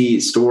crazy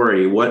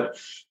story. What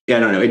I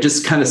don't know. It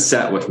just kind of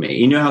sat with me.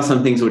 You know how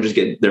some things will just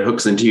get their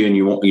hooks into you and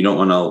you don't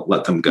want to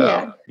let them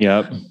go.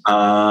 Yeah. Yep.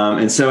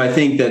 And so I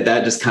think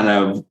that just kind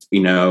of,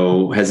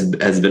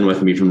 has been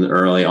with me from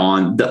early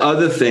on. The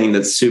other thing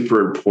that's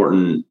super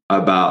important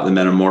about the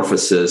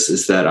metamorphosis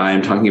is that I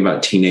am talking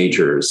about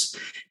teenagers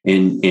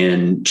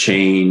and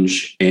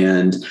change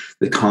and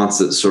the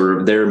constant sort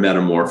of their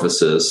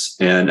metamorphosis.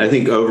 And I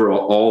think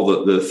overall,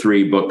 all the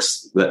three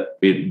books that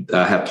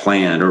I have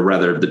planned, or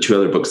rather the two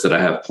other books that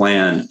I have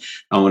planned,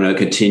 I want to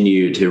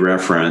continue to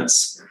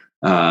reference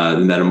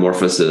the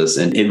metamorphosis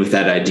and with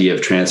that idea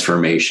of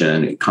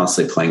transformation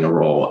constantly playing a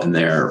role in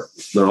their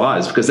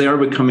lives, because they are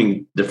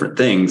becoming different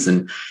things.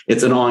 And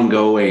it's an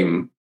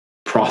ongoing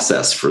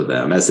process for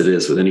them, as it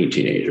is with any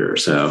teenager.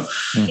 So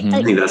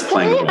I think that's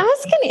playing. Can I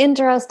ask an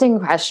interesting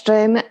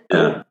question?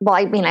 Yeah. Well,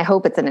 I mean, I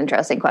hope it's an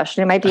interesting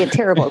question. It might be a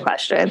terrible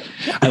question.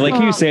 I like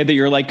how you say that.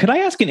 You're like, could I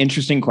ask an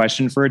interesting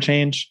question for a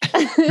change?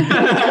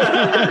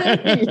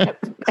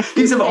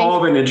 These have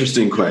all been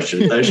interesting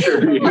questions, I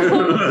assure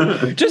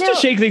you. Just to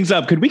shake things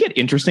up, could we get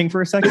interesting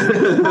for a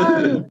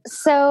second?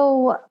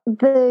 So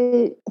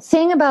the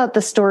thing about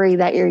the story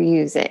that you're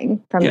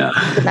using from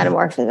the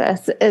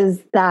Metamorphosis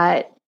is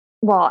that,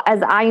 well,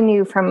 as I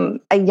knew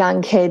from a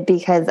young kid,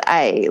 because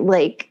I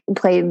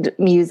played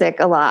music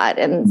a lot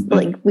and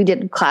we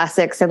did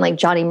classics and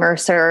Johnny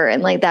Mercer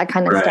and that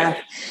kind of stuff.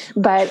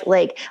 But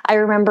I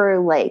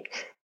remember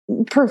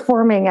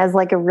performing as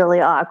a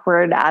really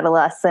awkward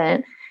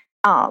adolescent,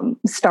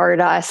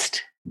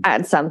 Stardust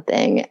at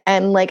something.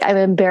 And I'm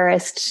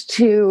embarrassed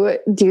to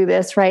do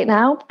this right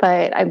now,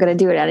 but I'm going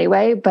to do it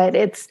anyway. But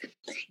it's,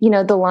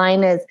 the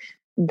line is,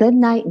 the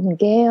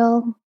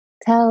nightingale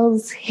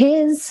tells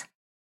his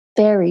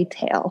fairy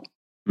tale.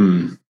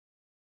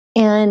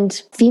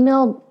 And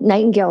female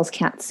nightingales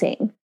can't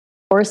sing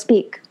or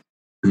speak.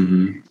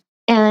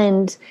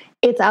 And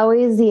it's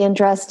always the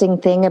interesting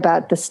thing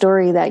about the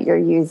story that you're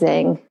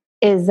using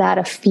is that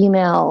a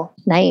female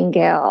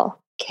nightingale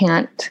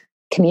can't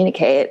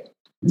communicate.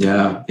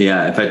 Yeah.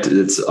 In fact,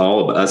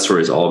 that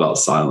story is all about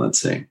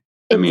silencing.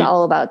 It's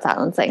all about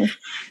silencing.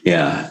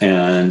 Yeah.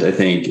 And I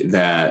think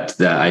that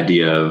the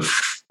idea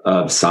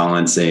of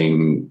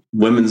silencing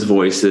women's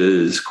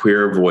voices,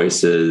 queer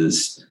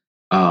voices,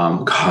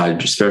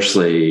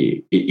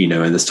 especially,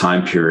 in this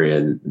time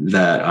period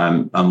that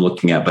I'm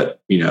looking at, but,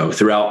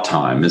 throughout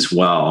time as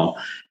well,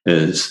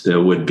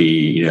 there would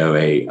be,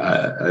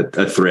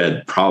 a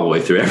thread probably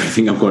through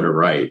everything I'm going to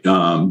write,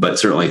 but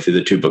certainly through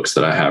the two books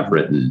that I have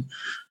written.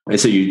 And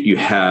so you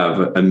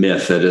have a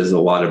myth that is a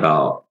lot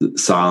about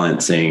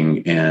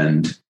silencing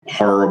and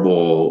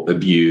horrible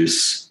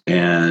abuse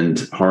and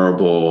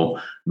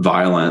horrible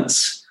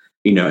violence,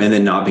 and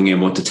then not being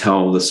able to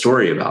tell the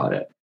story about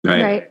it.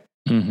 Right.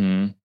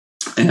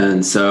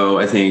 And so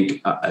I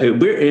think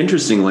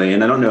interestingly,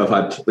 and I don't know if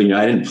I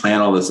didn't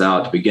plan all this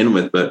out to begin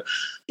with, but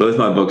both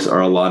my books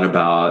are a lot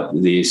about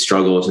the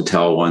struggle to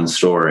tell one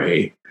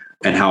story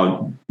and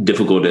how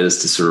difficult it is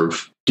to sort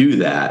of do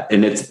that.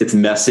 And it's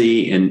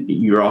messy, and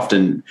you're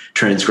often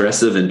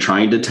transgressive in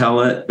trying to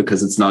tell it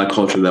because it's not a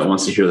culture that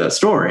wants to hear that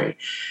story.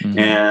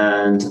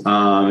 And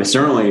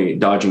certainly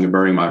Dodging and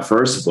Burning, my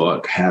first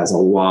book, has a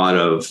lot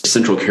of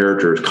central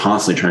characters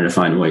constantly trying to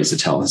find ways to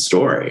tell the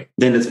story.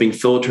 Then it's being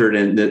filtered,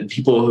 and the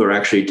people who are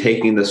actually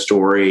taking the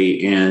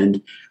story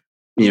and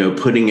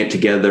putting it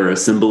together,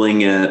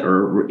 assembling it,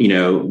 or,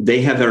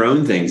 they have their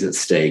own things at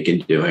stake in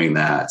doing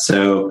that.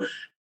 So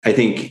I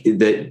think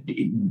that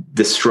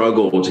the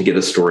struggle to get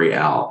a story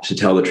out, to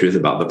tell the truth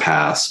about the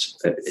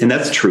past, and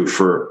that's true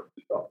for,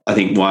 I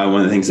think, one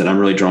of the things that I'm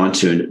really drawn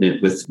to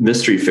with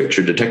mystery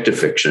fiction, detective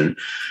fiction,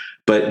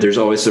 but there's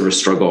always sort of a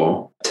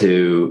struggle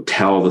to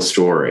tell the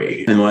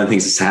story. And one of the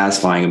things that's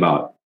satisfying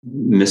about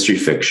mystery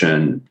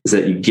fiction is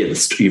that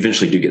you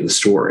eventually do get the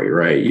story,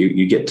 right?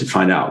 You get to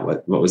find out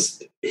what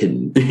was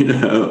hidden,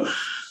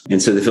 And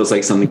so it feels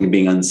like something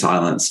being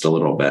unsilenced a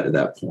little bit at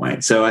that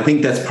point. So I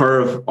think that's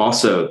part of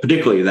also,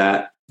 particularly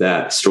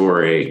that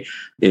story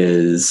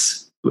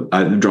is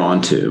I'm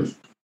drawn to.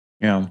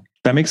 Yeah,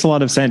 that makes a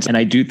lot of sense. And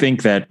I do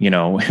think that,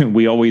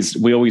 we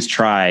always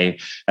try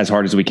as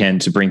hard as we can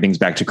to bring things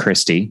back to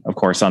Christie, of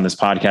course, on this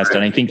podcast. Right.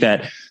 And I think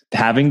that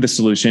having the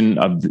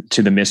solution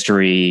to the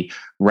mystery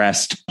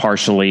rest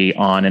partially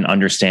on an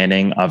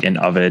understanding of an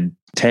Ovid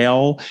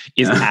tale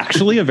is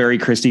actually a very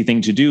Christie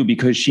thing to do,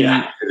 because she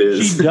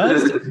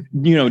does,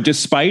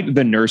 despite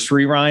the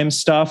nursery rhyme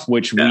stuff,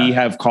 which we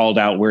have called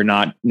out, we're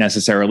not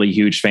necessarily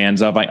huge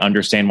fans of. I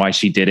understand why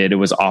she did it. It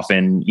was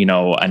often,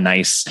 a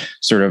nice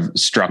sort of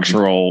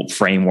structural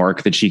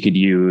framework that she could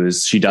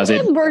use. She does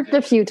it. Worked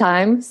a few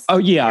times. Oh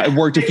yeah. It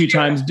worked a few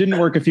times. Didn't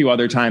work a few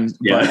other times,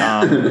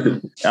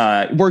 but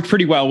worked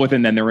pretty well with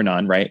And Then There Were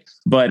None. Right.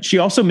 But she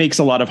also makes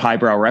a lot of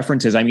highbrow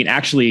references. I mean,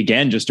 actually,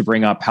 again, just to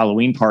bring up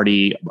Halloween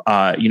Party,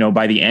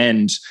 by the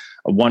end,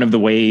 one of the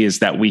ways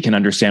that we can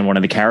understand one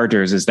of the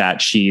characters is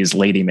that she's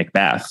Lady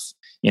Macbeth.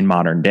 in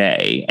modern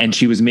day. And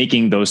she was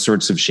making those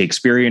sorts of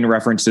Shakespearean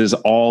references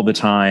all the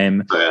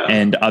time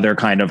and other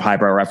kind of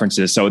highbrow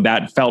references. So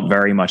that felt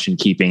very much in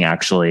keeping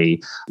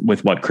actually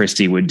with what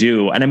Christie would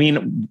do. And I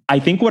mean, I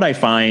think what I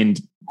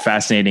find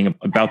fascinating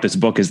about this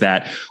book is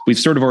that we've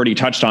sort of already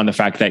touched on the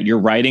fact that you're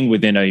writing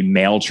within a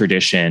male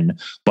tradition,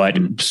 but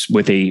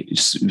with a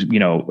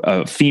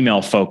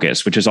female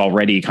focus, which is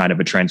already kind of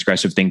a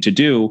transgressive thing to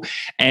do.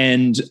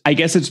 And I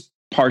guess it's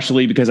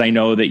partially because I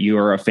know that you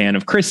are a fan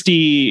of Christie,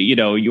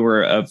 you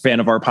were a fan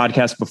of our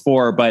podcast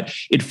before, but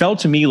it felt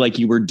to me like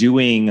you were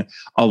doing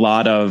a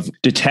lot of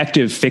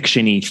detective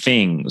fiction-y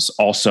things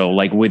also,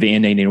 like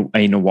within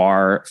a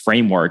noir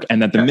framework,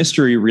 and that the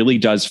mystery really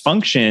does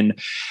function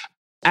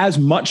as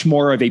much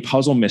more of a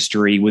puzzle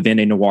mystery within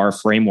a noir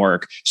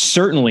framework,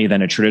 certainly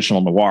than a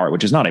traditional noir,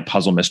 which is not a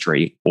puzzle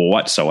mystery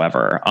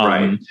whatsoever.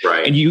 Right.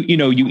 And you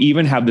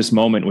even have this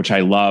moment, which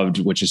I loved,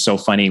 which is so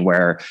funny,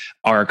 where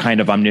our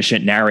kind of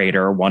omniscient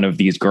narrator, one of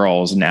these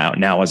girls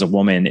now as a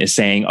woman, is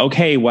saying,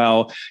 okay,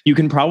 well, you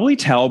can probably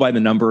tell by the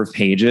number of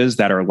pages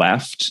that are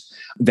left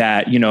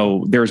that,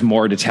 there's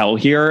more to tell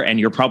here. And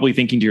you're probably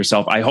thinking to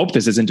yourself, I hope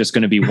this isn't just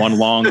going to be one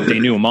long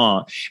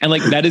denouement. And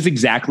like, that is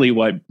exactly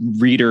what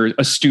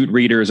astute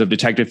readers of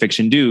detective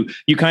fiction do.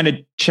 You kind of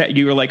check,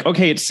 you're like,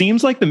 okay, it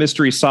seems like the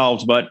mystery's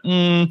solved, but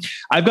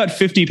I've got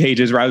 50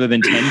 pages rather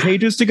than 10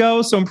 pages to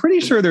go. So I'm pretty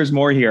sure there's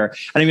more here.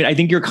 And I mean, I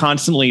think you're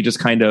constantly just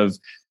kind of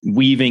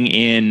weaving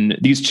in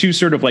these two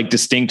sort of like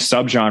distinct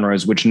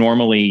subgenres, which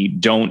normally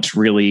don't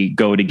really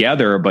go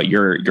together, but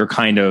you're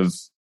kind of,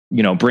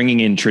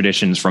 bringing in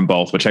traditions from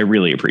both, which I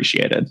really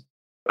appreciated.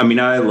 I mean,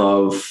 I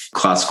love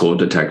classical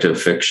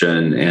detective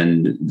fiction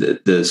and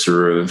the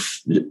sort of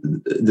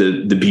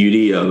the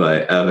beauty of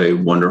a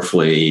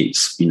wonderfully,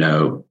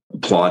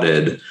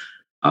 plotted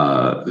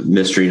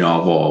mystery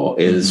novel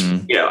is,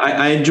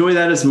 I enjoy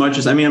that as much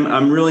as,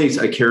 I'm really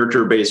a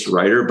character-based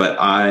writer, but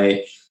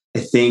I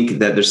think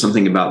that there's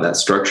something about that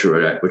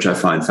structure which I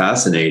find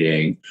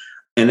fascinating.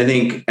 And I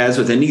think, as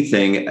with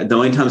anything, the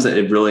only times that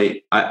it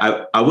really,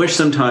 I wish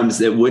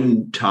sometimes it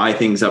wouldn't tie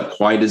things up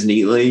quite as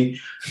neatly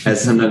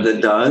as sometimes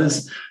it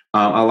does.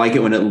 I like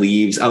it when it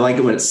leaves. I like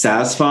it when it's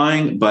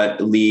satisfying,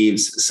 but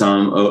leaves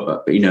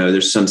some,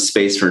 there's some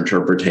space for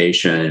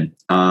interpretation.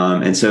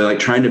 And so, like,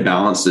 trying to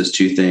balance those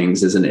two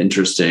things is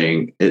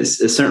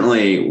it's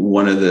certainly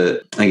one of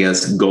the, I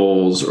guess,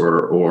 goals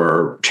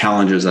or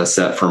challenges I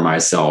set for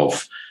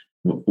myself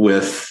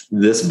with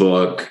this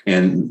book,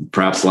 and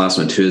perhaps the last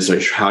one too, is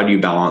like, how do you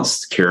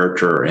balance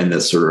character in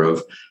this sort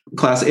of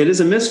class? It is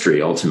a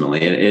mystery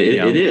ultimately, and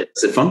it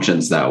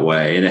functions that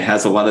way, and it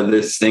has a lot of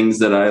these things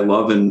that I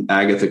love in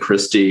Agatha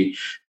Christie.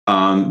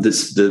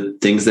 The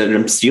things that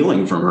I'm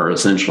stealing from her,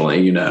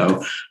 essentially,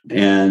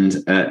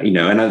 and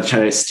I'm trying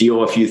to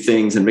steal a few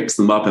things and mix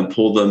them up and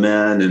pull them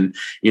in,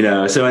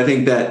 and so I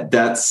think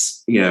that's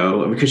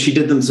because she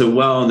did them so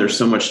well, and there's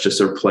so much to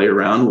sort of play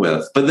around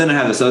with. But then I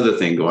have this other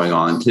thing going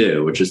on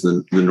too, which is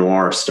the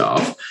noir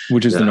stuff,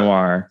 the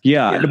noir.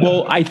 Yeah.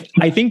 Well, I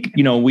think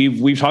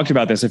we've talked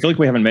about this. I feel like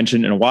we haven't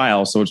mentioned it in a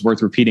while, so it's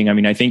worth repeating. I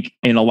mean, I think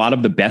in a lot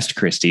of the best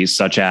Christies,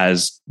 such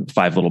as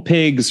Five Little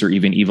Pigs or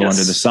even Evil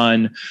Under the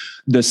Sun,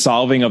 the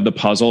solving of the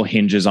puzzle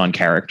hinges on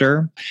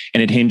character,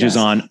 and it hinges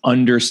on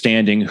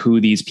understanding who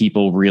these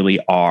people really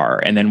are.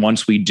 And then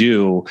once we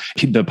do,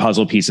 the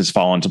puzzle pieces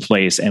fall into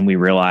place and we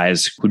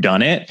realize who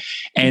done it.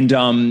 And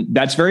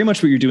that's very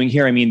much what you're doing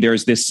here. I mean,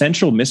 there's this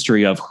central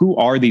mystery of who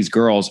are these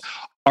girls?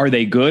 Are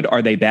they good?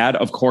 Are they bad?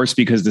 Of course,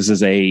 because this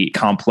is a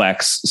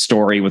complex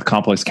story with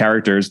complex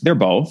characters. They're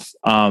both.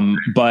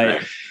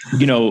 But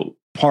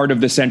part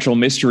of the central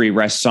mystery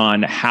rests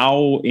on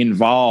how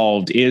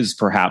involved is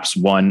perhaps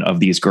one of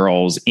these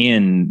girls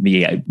in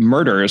the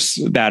murders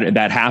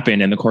that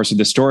happen in the course of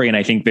the story. And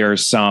I think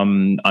there's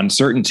some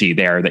uncertainty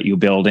there that you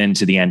build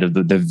into the end of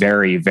the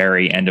very,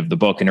 very end of the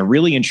book in a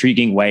really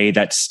intriguing way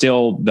that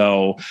still,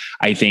 though,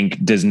 I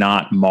think does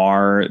not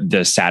mar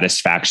the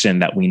satisfaction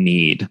that we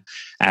need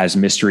as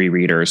mystery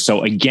readers.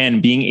 So again,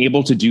 being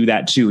able to do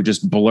that too,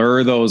 just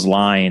blur those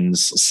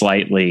lines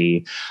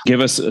slightly,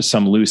 give us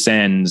some loose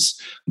ends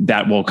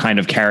that will kind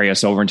of carry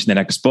us over into the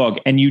next book.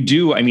 And you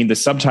do, I mean, the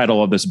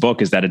subtitle of this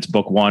book is that it's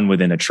book one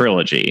within a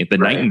trilogy, the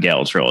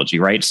Nightingale trilogy,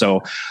 right?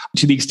 So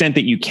to the extent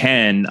that you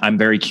can, I'm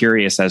very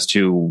curious as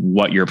to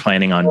what you're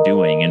planning on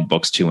doing in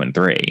books 2 and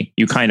 3.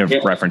 You kind of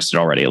referenced it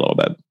already a little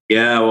bit.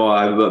 Yeah,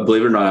 well,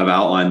 believe it or not, I've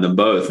outlined them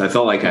both. I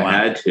felt like I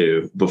had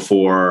to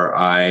before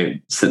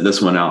I sent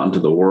this one out into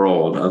the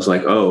world. I was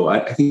like,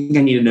 I think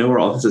I need to know where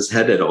all this is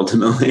headed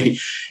ultimately.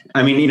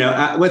 I mean,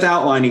 with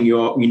outlining,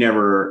 you're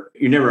never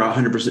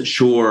 100%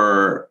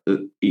 sure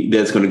that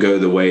it's going to go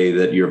the way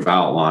that you've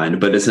outlined,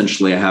 but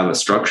essentially I have a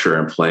structure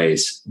in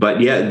place. But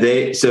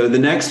so the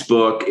next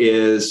book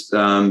is set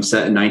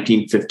in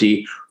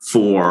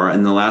 1954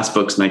 and the last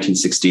book's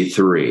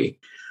 1963.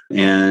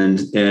 And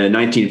in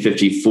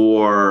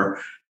 1954,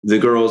 the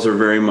girls are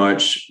very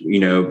much,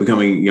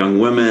 becoming young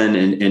women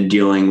and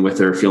dealing with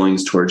their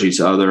feelings towards each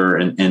other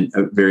and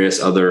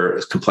various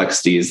other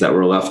complexities that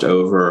were left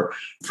over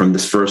from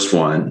this first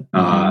one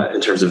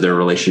in terms of their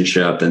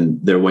relationship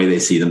and their way they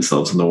see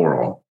themselves in the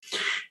world.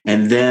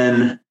 And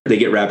then they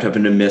get wrapped up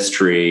in a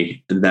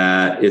mystery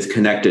that is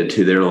connected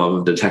to their love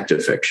of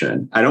detective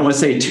fiction. I don't want to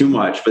say too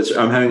much, but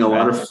I'm having a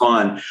lot of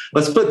fun.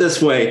 Let's put it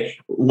this way.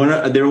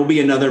 There will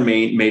be another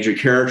major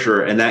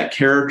character, and that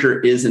character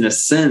is in a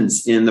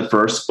sense in the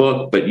first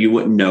book, but you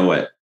wouldn't know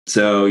it.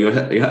 So I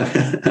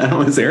don't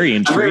want to say, very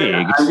intrigued.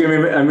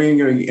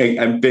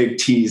 I'm big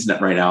tease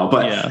right now,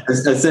 but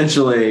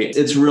essentially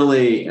I'm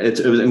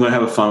going to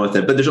have fun with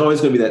it. But there's always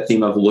going to be that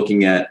theme of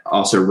looking at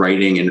also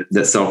writing and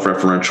that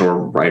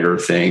self-referential writer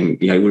thing,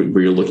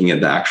 where you're looking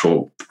at the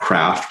actual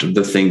craft of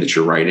the thing that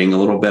you're writing a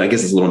little bit. I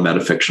guess it's a little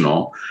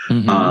metafictional.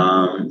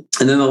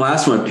 And then the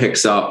last one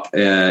picks up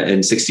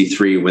in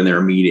 63 when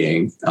they're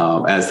meeting,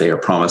 as they are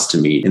promised to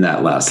meet in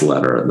that last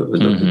letter.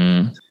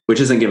 Which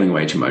isn't giving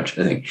away too much,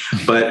 I think.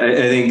 But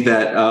I think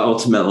that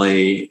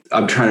ultimately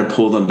I'm trying to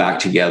pull them back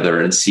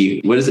together and see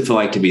what does it feel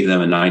like to be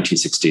them in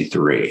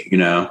 1963?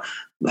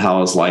 How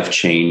has life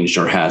changed,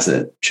 or has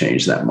it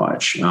changed that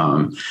much?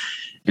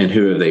 And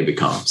who have they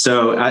become?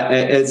 So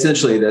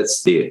essentially,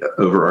 that's the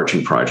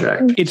overarching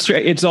project.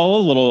 It's all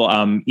a little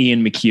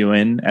Ian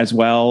McEwan as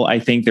well. I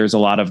think there's a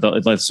lot of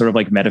the sort of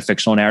like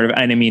metafictional narrative.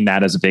 And I mean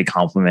that as a big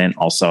compliment.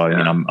 Also,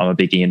 I'm a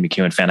big Ian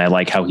McEwan fan. I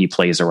like how he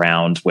plays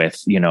around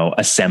with,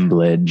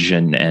 assemblage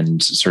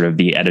and sort of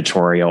the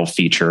editorial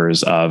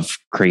features of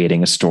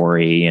creating a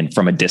story and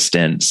from a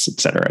distance,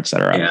 et cetera, et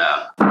cetera.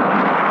 Yeah.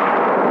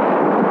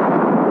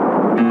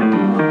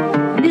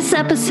 This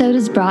episode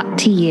is brought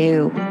to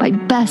you by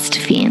Best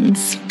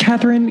Fiends.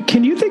 Catherine,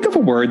 can you think of a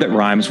word that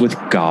rhymes with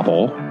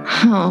gobble?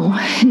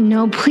 Oh,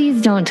 no, please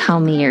don't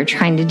tell me you're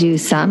trying to do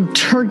some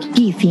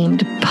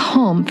turkey-themed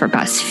poem for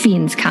Best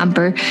Fiends,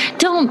 Camper.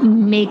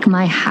 Don't make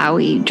my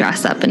Howie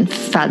dress up in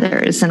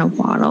feathers and a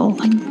waddle.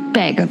 I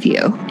beg of you.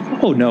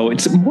 Oh, no,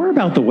 it's more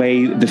about the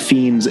way the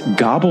fiends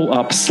gobble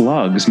up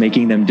slugs,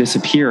 making them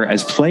disappear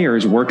as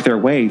players work their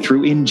way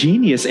through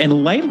ingenious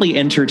and lightly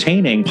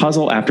entertaining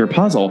puzzle after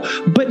puzzle.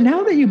 But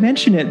now that you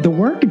mention it, the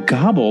word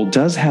gobble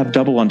does have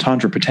double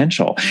entendre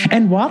potential.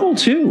 And waddle,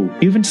 too.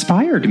 You've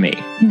inspired me.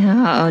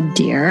 Oh,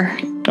 dear.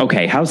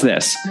 Okay, how's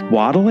this?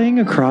 Waddling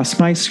across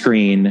my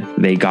screen,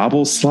 they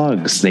gobble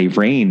slugs, they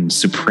reign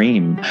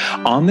supreme.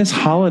 On this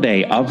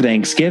holiday of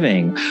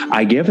Thanksgiving,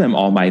 I give them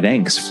all my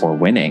thanks for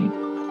winning.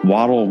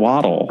 Waddle,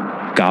 waddle,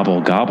 gobble,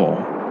 gobble.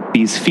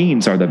 These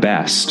fiends are the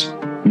best.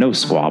 No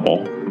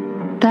squabble.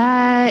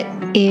 That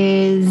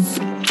is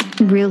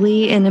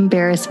really an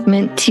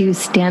embarrassment to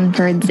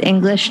Stanford's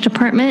English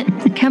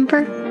department,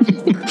 Kemper.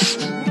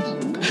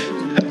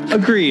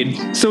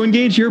 Agreed. So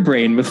engage your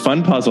brain with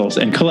fun puzzles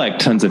and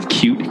collect tons of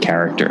cute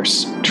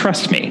characters.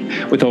 Trust me,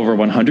 with over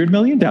 100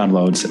 million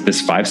downloads,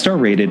 this 5-star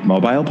rated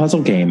mobile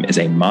puzzle game is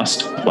a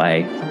must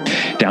play.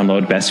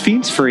 Download Best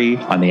Fiends free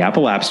on the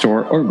Apple App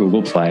Store or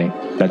Google Play.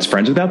 That's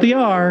friends without the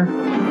R.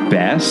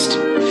 Best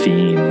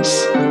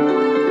Fiends.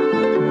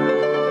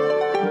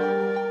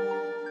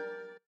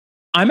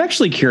 I'm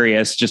actually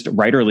curious, just a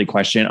writerly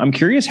question. I'm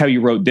curious how you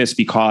wrote this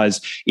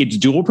because it's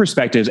dual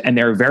perspectives and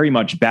they're very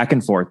much back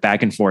and forth,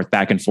 back and forth,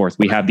 back and forth.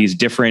 We have these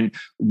different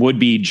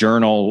would-be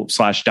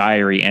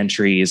journal/diary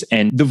entries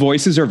and the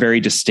voices are very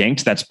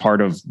distinct. That's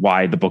part of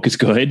why the book is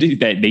good,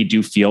 that they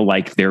do feel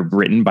like they're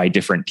written by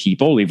different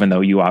people, even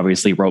though you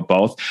obviously wrote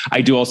both.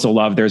 I do also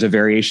love there's a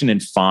variation in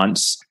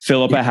fonts.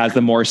 Philippa has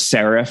the more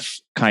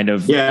serif kind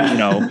of,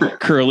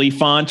 curly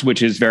font,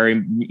 which is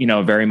very,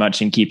 very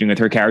much in keeping with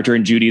her character.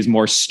 And Judy is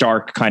more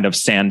stark kind of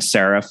sans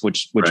serif,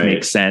 which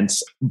makes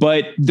sense.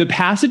 But the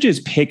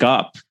passages pick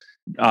up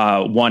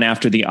one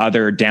after the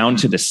other down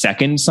to the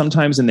second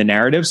sometimes in the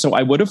narrative. So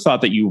I would have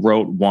thought that you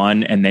wrote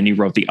one and then you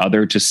wrote the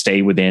other to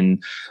stay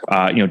within,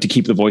 to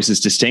keep the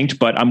voices distinct.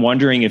 But I'm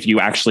wondering if you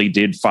actually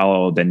did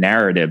follow the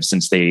narrative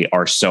since they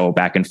are so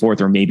back and forth,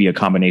 or maybe a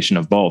combination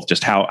of both.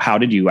 Just how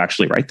did you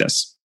actually write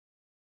this?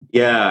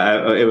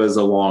 Yeah, it was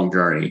a long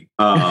journey,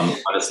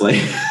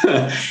 honestly.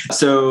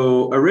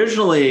 So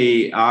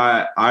originally,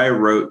 I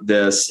wrote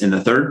this in the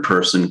third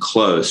person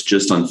close,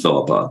 just on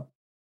Philippa.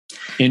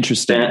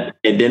 Interesting. And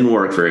it didn't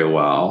work very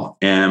well.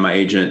 And my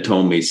agent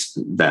told me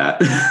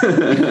that.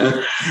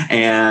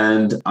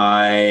 And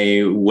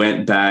I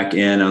went back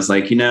in. I was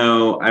like,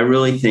 I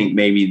really think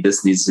maybe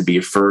this needs to be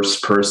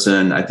first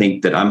person. I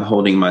think that I'm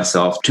holding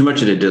myself too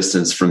much at a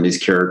distance from these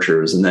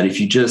characters. And that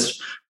if you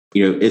just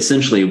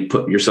essentially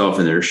put yourself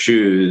in their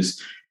shoes,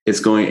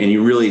 and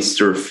you really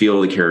sort of feel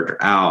the character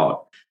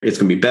out, it's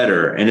going to be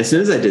better. And as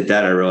soon as I did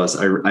that, I realized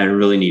I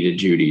really needed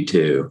Judy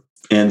too.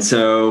 And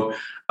so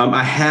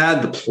I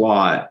had the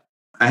plot.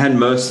 I had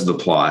most of the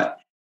plot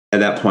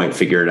at that point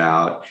figured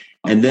out.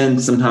 And then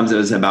sometimes it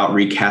was about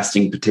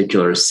recasting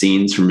particular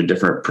scenes from a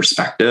different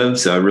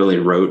perspective. So I really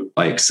wrote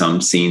like some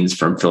scenes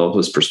from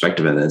Philippa's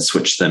perspective and then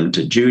switched them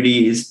to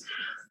Judy's.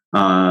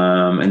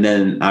 And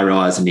then I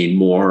realized I need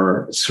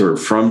more sort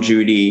of from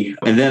Judy.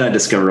 And then I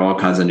discovered all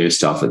kinds of new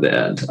stuff at the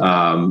end.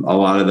 A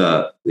lot of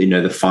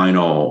the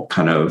final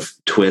kind of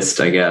twist,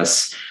 I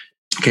guess,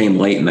 came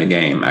late in the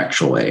game.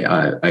 Actually,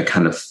 I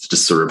kind of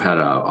just sort of had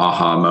a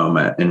aha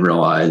moment and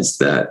realized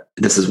that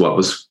this is what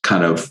was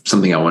kind of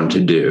something I wanted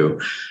to do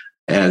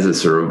as a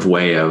sort of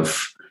way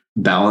of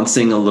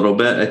balancing a little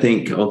bit, I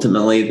think,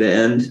 ultimately the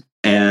end,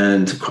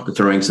 and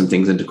throwing some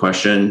things into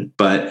question.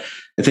 But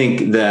I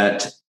think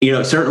that,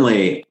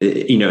 certainly,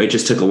 it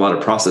just took a lot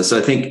of process. So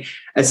I think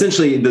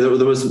essentially there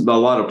was a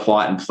lot of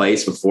plot in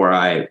place before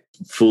I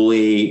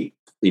fully,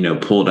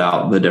 pulled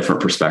out the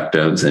different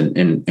perspectives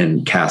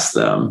and cast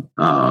them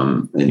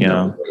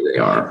the way they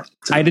are.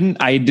 So. I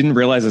didn't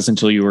realize this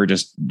until you were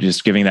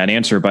just giving that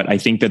answer, but I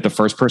think that the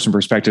first person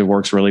perspective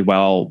works really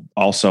well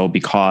also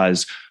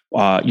because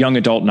young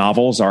adult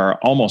novels are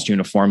almost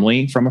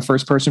uniformly from a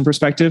first person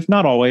perspective,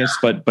 not always,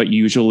 but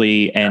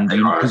usually. And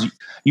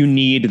you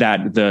need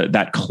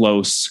that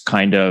close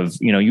kind of,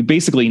 you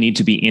basically need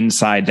to be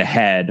inside the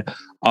head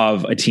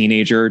of a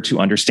teenager to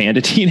understand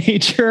a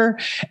teenager.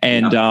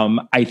 And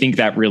I think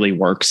that really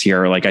works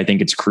here. Like, I think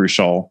it's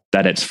crucial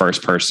that it's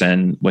first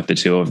person with the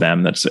two of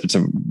them. It's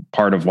a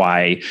part of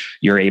why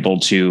you're able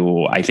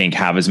to, I think,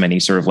 have as many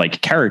sort of like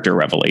character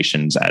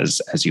revelations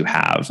as you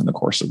have in the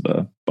course of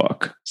the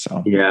book.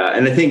 So, yeah.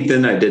 And I think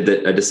then I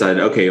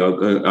decided, okay,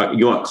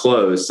 you want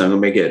close. So I'm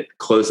going to make it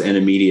close and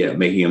immediate,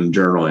 making them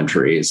journal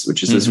entries,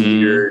 which is this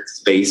weird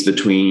space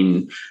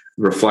between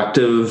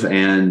reflective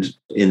and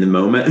in the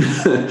moment.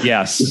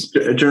 Yes.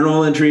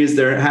 Journal entries,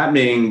 they're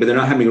happening, but they're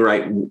not happening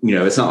right.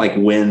 It's not like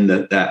when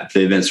that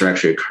the events are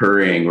actually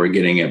occurring, we're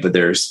getting it, but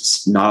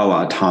there's not a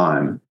lot of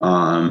time.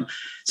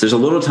 So there's a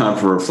little time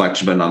for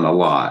reflection, but not a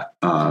lot.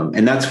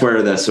 And that's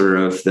where the sort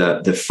of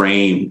the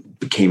frame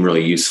became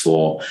really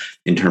useful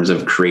in terms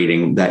of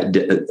creating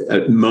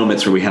that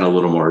moments where we had a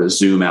little more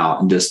zoom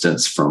out and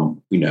distance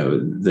from,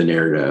 the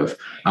narrative.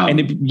 And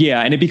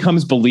it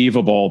becomes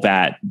believable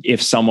that if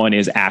someone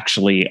is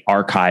actually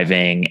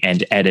archiving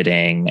and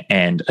editing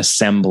and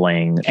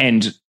assembling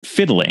and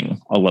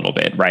fiddling a little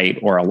bit, right,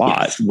 or a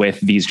lot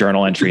with these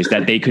journal entries,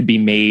 that they could be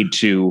made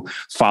to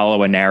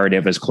follow a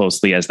narrative as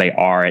closely as they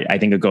are. I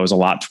think it goes a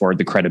lot toward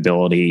the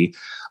credibility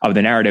of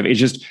the narrative. It's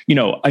just,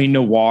 a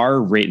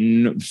noir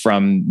written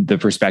from the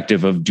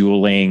perspective of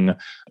dueling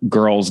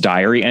girls'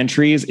 diary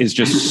entries is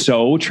just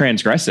so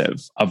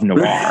transgressive of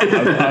noir,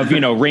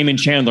 of Raymond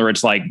Chandler.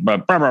 It's like, bah,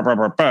 bah, bah,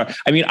 bah, bah.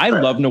 I mean, I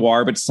love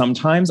noir, but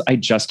sometimes I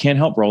just can't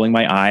help rolling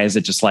my eyes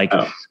at just like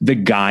the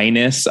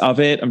guyness of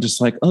it. I'm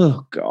just like,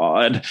 oh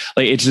God.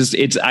 Like,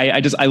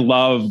 I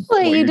love.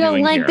 Well, you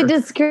don't like the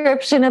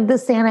description of the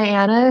Santa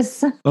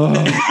Anas. Oh,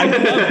 I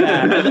love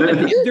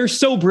that. They're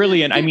so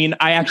brilliant. I mean,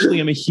 I actually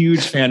am a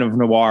huge fan of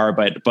noir,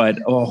 but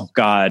oh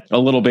God, a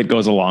little bit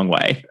goes a long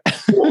way.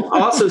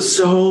 Also,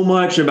 so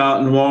much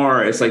about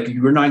noir, it's like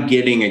we're not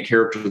getting a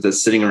character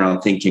that's sitting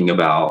around thinking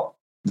about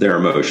their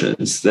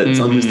emotions. That's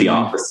almost the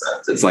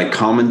opposite. It's like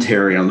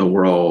commentary on the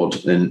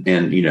world, and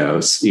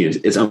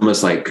it's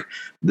almost like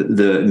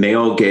the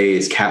male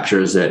gaze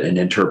captures it and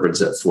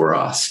interprets it for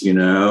us,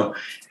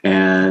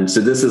 And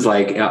so this is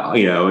like,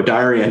 a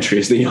diary entry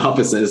is the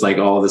opposite. It's like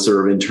all this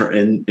sort of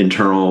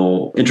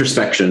internal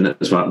introspection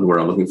is what the word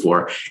I'm looking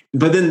for.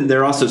 But then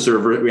they're also sort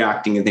of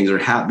reacting and things are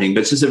happening,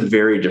 but it's just a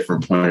very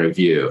different point of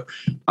view.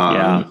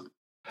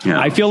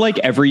 I feel like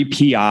every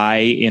PI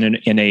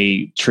in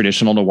a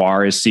traditional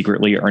noir is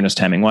secretly Ernest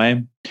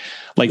Hemingway.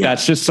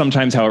 That's just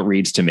sometimes how it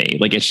reads to me.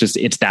 Like,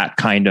 it's that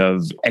kind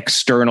of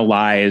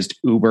externalized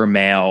uber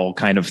male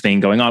kind of thing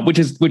going on, which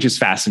is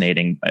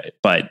fascinating.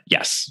 But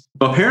yes.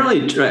 Well,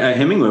 apparently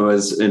Hemingway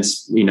was,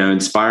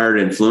 inspired,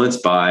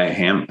 influenced by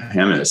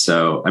Hammett.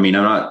 So, I mean,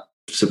 I'm not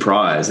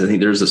surprised. I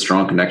think there's a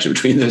strong connection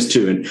between those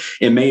two, and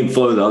it may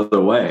flow the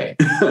other way.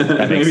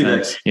 That makes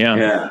sense.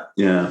 Yeah.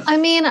 I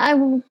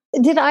mean,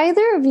 did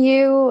either of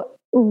you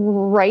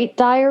write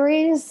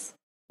diaries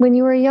when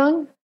you were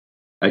young?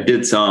 I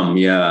did some,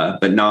 yeah,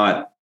 but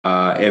not,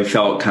 it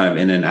felt kind of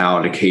in and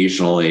out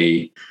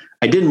occasionally.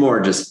 I did more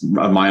just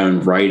my own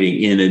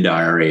writing in a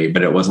diary,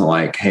 but it wasn't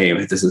like, hey,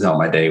 this is how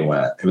my day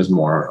went. It was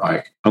more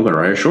like, I'm going to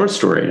write a short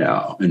story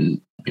now.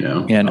 And,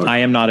 I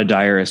am not a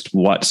diarist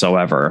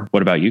whatsoever.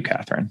 What about you,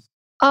 Catherine?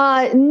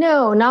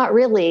 No, not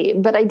really.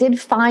 But I did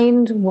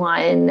find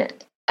one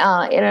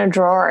in a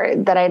drawer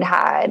that I'd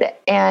had,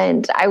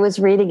 and I was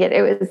reading it.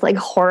 It was like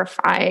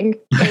horrifying.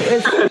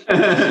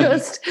 It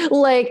was just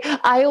like,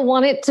 I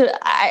want it to,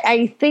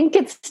 I think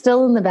it's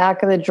still in the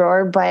back of the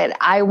drawer, but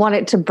I want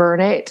it to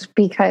burn it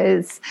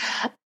because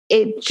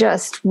it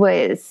just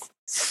was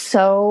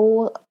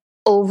so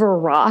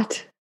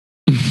overwrought.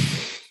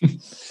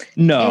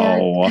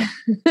 No.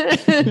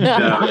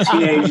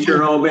 Teenage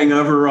journal being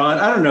overrun.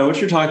 I don't know what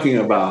you're talking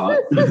about.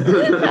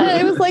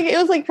 It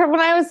was like from when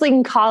I was like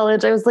in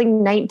college. I was like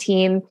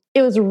 19.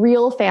 It was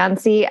real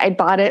fancy. I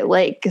bought it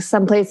like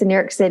someplace in New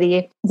York City.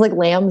 It was like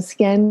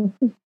lambskin.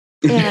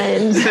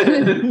 And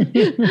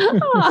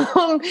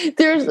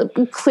there's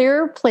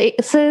clear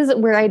places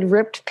where I'd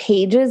ripped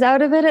pages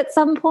out of it at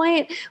some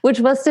point,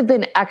 which must have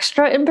been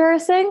extra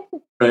embarrassing.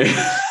 Right.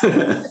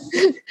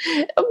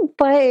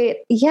 But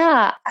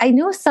yeah, I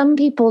know some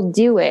people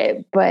do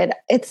it, but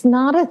it's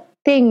not a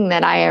thing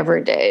that I ever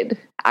did,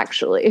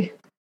 actually.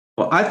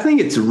 Well, I think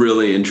it's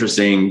really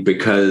interesting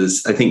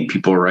because I think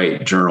people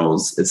write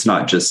journals. It's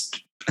not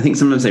just, I think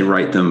sometimes they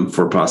write them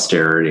for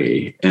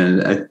posterity.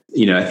 And,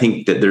 I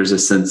think that there's a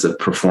sense of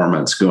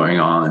performance going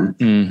on,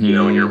 when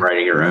you're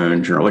writing your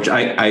own journal, which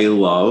I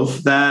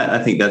love that.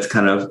 I think it's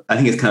kind of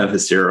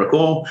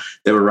hysterical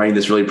that we're writing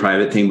this really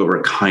private thing, but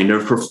we're kind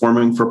of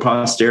performing for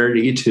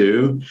posterity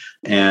too.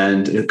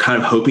 And kind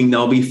of hoping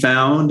they'll be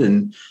found.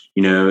 And,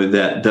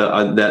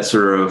 that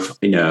sort of,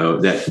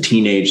 that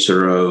teenage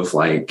sort of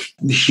like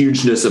the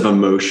hugeness of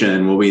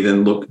emotion will we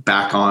then look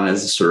back on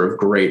as a sort of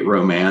great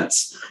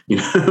romance, I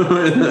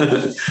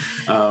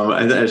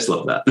just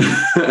love that.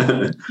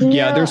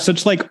 Yeah, there's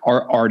such like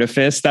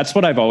artifice. That's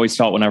what I've always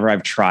felt whenever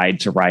I've tried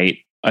to write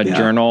a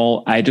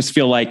journal. I just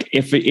feel like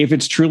if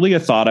it's truly a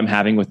thought I'm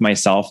having with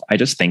myself, I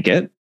just think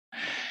it.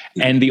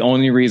 And the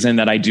only reason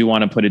that I do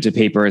want to put it to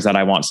paper is that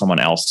I want someone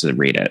else to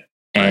read it.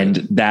 And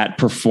that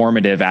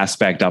performative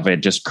aspect of it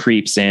just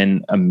creeps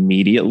in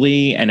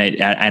immediately. And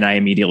I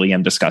immediately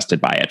am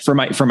disgusted by it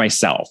for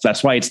myself.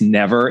 That's why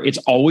it's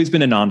always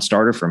been a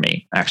non-starter for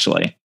me,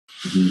 actually.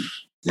 Mm-hmm.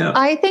 Yeah.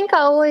 I think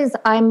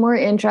I'm more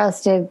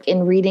interested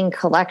in reading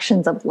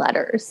collections of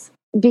letters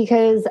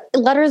because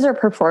letters are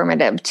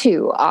performative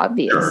too,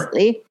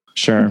 obviously.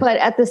 Sure. But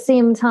at the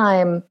same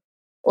time,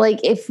 like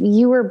if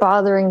you were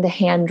bothering to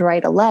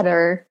handwrite a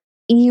letter,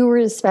 you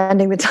were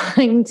spending the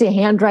time to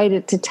handwrite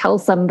it to tell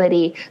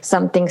somebody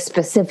something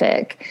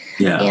specific.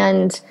 Yeah.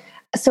 And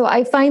so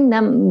I find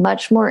them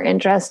much more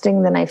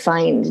interesting than I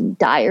find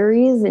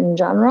diaries in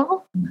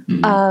general.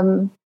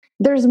 Mm-hmm.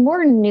 There's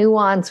more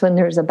nuance when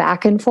there's a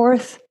back and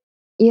forth,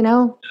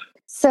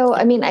 So,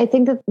 I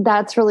think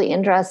that's really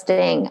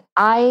interesting.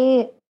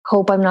 I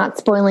hope I'm not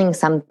spoiling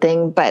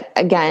something, but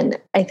again,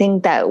 I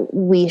think that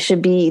we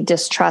should be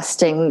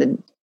distrusting the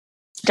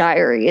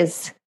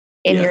diaries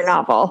in your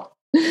novel.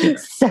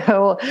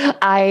 So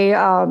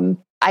I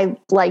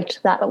liked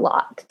that a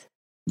lot.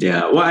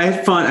 Yeah. Well, I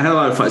had fun. I had a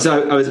lot of fun.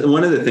 So I was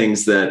one of the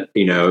things that,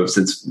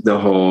 since the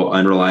whole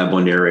unreliable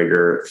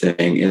narrator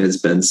thing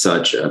has been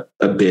such a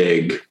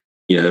big,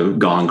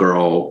 Gone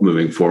Girl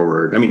moving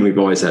forward. We've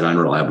always had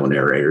unreliable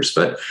narrators,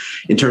 but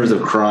in terms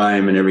of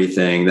crime and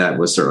everything, that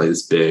was certainly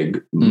this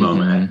big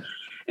moment.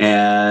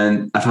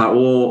 And I thought,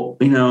 well,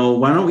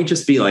 why don't we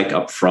just be like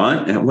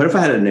upfront? And what if I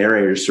had a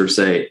narrator sort of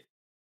say,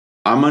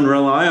 I'm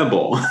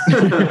unreliable.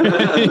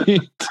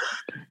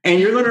 And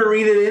you're going to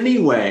read it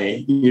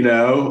anyway,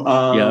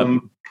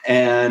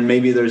 and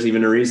maybe there's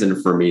even a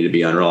reason for me to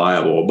be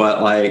unreliable.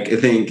 But I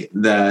think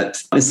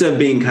that instead of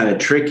being kind of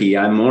tricky,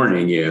 I'm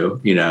warning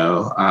you,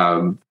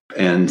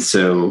 and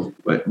so,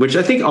 which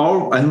I think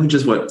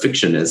just what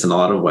fiction is in a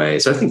lot of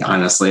ways. So I think,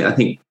 honestly, I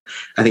think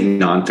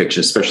nonfiction,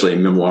 especially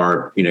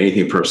memoir,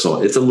 anything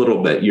personal, it's a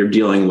little bit, you're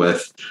dealing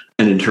with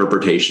an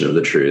interpretation of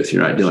the truth.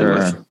 You're not dealing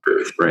with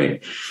truth,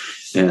 right?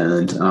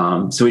 And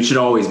so we should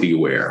always be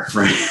aware,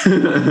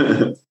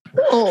 right?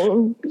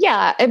 Oh,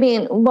 yeah.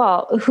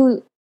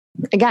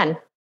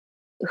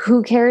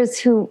 Who cares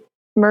who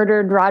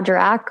murdered Roger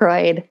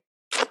Ackroyd?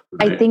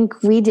 Right. I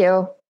think we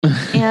do.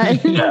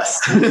 And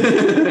yes.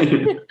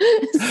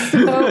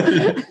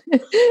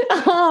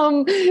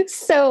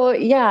 So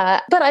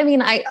yeah. But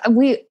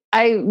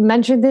I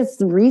mentioned this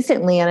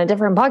recently on a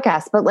different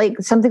podcast,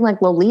 but something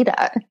like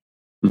Lolita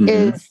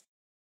is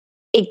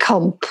a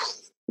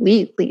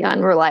completely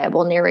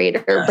unreliable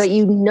narrator, but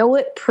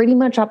it pretty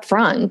much up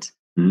front.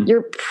 Mm-hmm.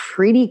 You're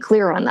pretty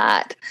clear on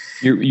that.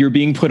 You're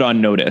being put on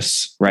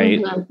notice,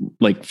 right?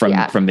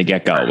 Mm-hmm. From the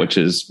get-go, which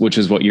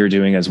is what you're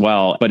doing as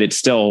well. But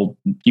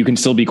you can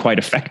still be quite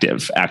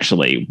effective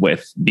actually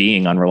with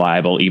being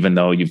unreliable, even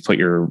though you've put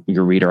your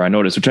reader on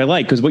notice, which I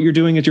like, because what you're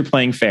doing is you're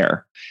playing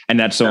fair. And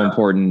that's so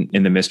important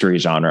in the mystery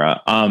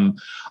genre. I'm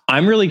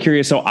really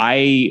curious. So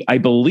I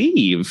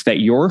believe that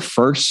your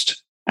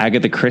first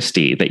Agatha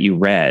Christie that you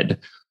read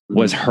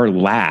was her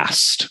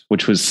last,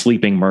 which was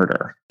Sleeping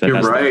Murder.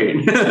 You're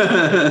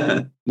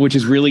right. Which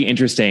is really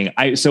interesting.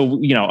 I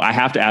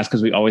have to ask,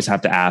 because we always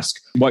have to ask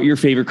what your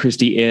favorite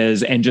Christie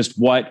is and just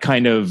what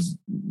kind of...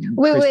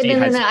 Wait,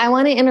 no. I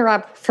want to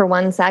interrupt for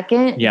 1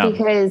 second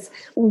because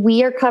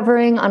we are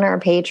covering on our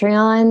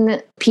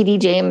Patreon, P.D.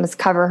 James'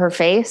 Cover Her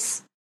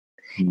Face.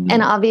 Mm-hmm.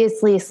 And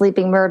obviously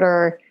Sleeping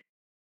Murder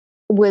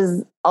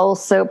was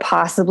also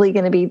possibly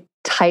going to be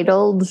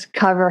titled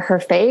Cover Her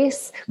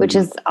Face, which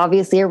is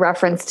obviously a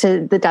reference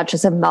to the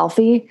Duchess of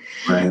Malfi.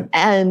 Right.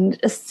 And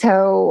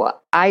so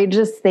I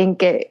just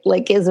think it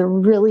is a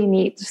really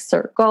neat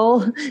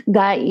circle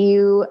that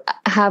you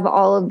have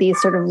all of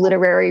these sort of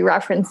literary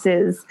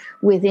references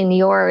within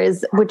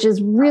yours, which is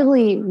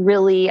really,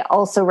 really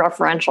also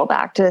referential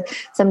back to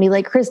somebody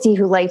like Christie,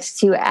 who likes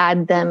to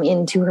add them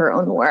into her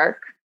own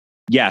work.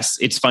 yes,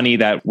 it's funny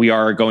that we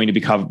are going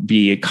to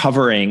be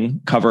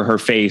covering Cover Her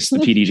Face, the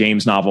P.D.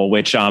 James novel,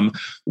 which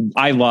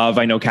I love.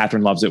 I know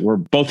Catherine loves it. We're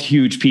both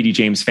huge P.D.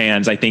 James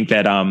fans. I think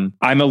that I'm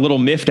a little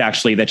miffed,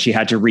 actually, that she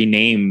had to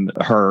rename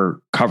her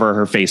Cover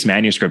Her Face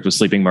manuscript with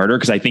Sleeping Murder,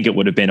 because I think it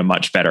would have been a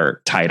much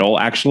better title,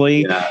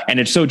 actually. Yeah. And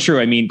it's so true.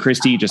 I mean,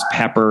 Christie just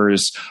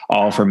peppers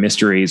all of her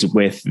mysteries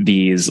with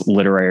these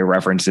literary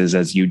references,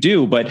 as you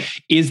do. But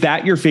is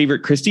that your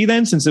favorite Christie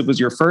then, since it was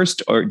your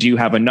first, or do you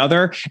have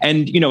another?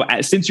 And,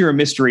 since you're a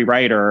mystery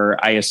writer,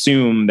 I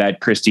assume that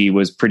Christie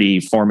was pretty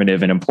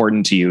formative and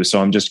important to you.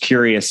 So I'm just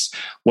curious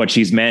what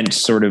she's meant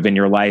sort of in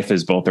your life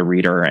as both a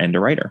reader and a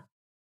writer.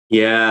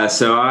 Yeah.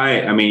 So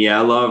I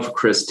love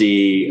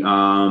Christie.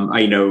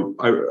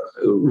 I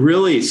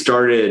really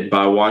started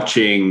by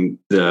watching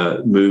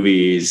the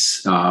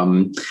movies,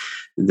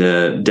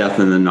 the Death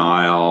in the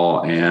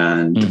Nile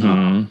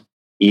and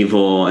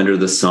Evil Under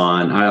the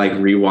Sun. I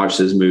rewatched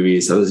those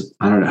movies.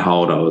 I don't know how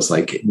old I was,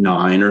 like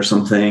 9 or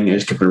something. I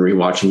just kept on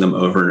rewatching them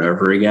over and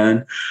over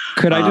again.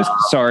 Can I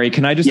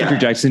just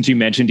interject, since you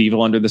mentioned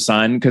Evil Under the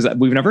Sun? Because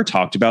we've never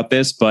talked about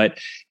this, but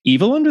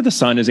Evil Under the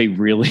Sun is a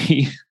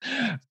really,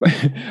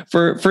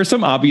 for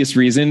some obvious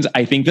reasons,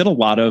 I think that a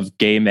lot of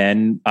gay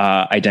men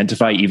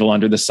identify Evil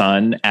Under the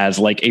Sun as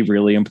like a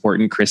really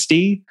important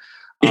Christie.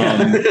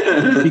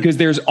 Because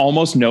there's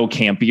almost no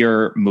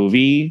campier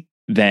movie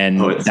than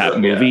that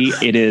movie. Yeah.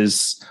 It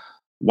is,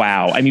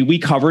 wow. I mean, we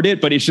covered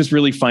it, but it's just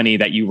really funny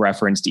that you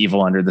referenced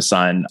Evil Under the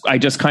Sun. I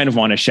just kind of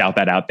want to shout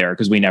that out there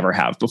because we never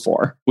have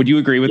before. Would you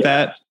agree with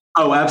that?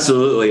 Oh,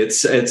 absolutely.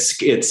 It's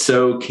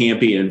so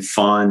campy and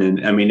fun.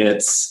 And I mean,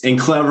 it's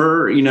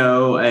clever, and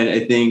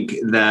I think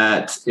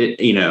that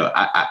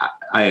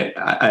I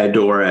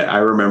adore it. I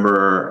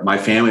remember my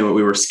family, when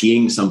we were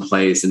skiing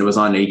someplace and it was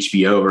on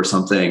HBO or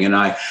something, and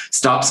I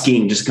stopped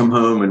skiing, just come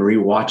home and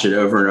rewatch it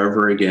over and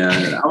over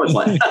again. And I was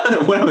like,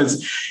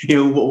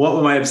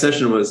 what my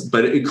obsession was,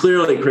 but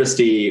clearly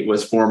Christie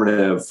was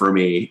formative for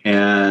me.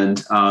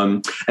 And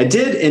I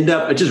did end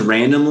up just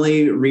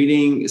randomly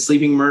reading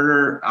Sleeping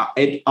Murder.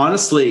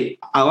 Honestly,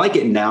 I like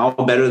it now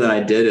better than I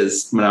did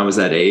when I was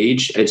that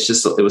age. It was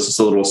just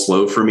a little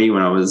slow for me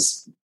when I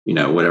was,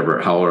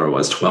 how old I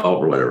was,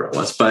 12 or whatever it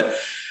was. But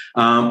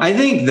I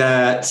think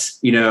that,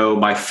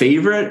 my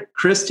favorite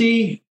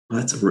Christie,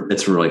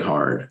 it's really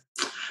hard.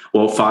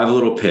 Well, Five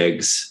Little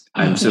Pigs.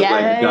 I'm so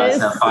glad you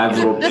guys have Five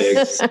Little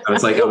Pigs.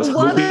 I was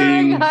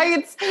Wuthering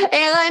Heights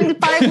and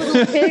Five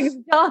Little Pigs,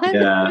 John.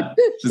 Yeah.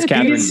 You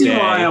can see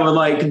why I would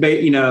like,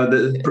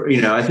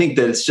 I think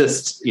that it's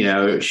just,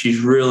 she's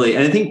really,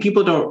 and I think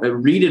people don't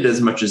read it as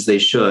much as they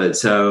should.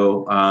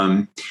 So,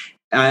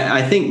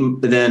 I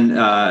think then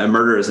A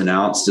Murder Is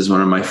Announced is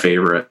one of my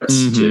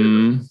favorites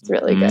too. It's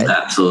really good.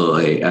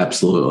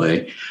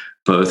 Absolutely.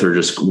 Both are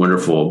just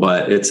wonderful,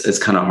 but it's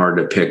kind of hard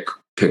to pick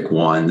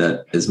one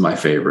that is my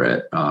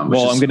favorite.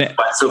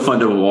 It's so fun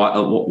to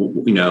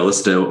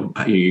listen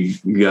to you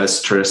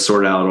guys try to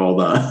sort out all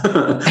the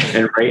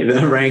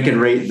and rank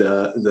and rate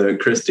the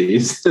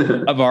Christies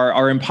of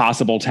our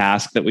impossible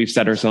task that we've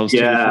set ourselves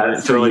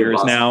to for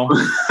years impossible. Now,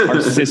 our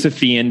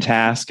Sisyphean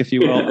task, if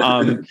you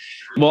will.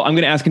 Well, I'm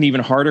going to ask an even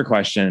harder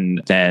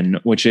question then,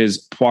 which is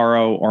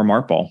Poirot or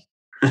Marple.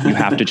 You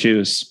have to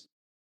choose.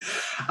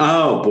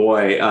 Oh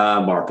boy,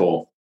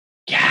 Marple.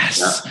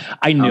 Yes,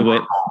 I knew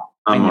it.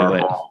 I knew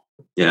it.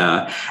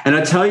 Yeah. And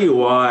I tell you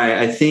why.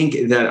 I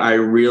think that I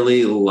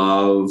really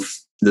love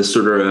the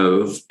sort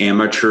of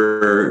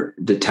amateur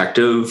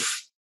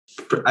detective.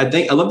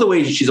 I love the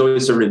way she's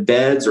always sort of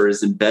embeds or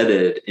is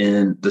embedded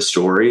in the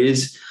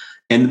stories.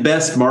 And the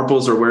best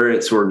Marples are where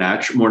it's sort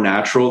of more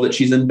natural that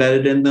she's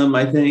embedded in them,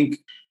 I think.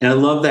 And I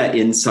love that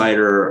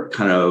insider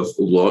kind of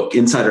look,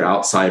 insider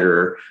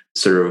outsider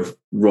sort of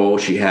role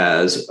she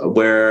has,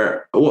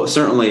 where, well,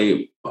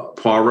 certainly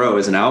Poirot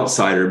is an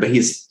outsider, but he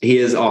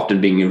is often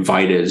being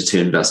invited to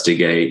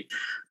investigate,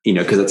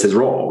 because that's his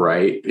role,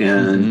 right?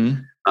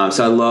 And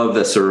so I love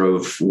the sort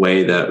of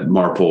way that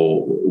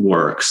Marple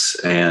works,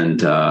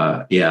 and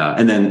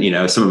and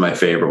then some of my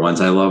favorite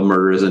ones. I love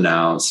Murder Is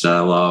Announced,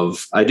 and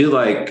I do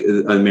like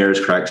A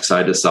Mirror's Cracked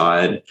Side to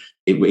Side,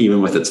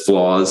 even with its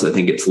flaws. I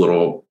think its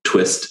little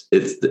twist,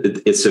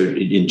 it's so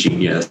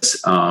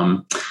ingenious.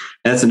 And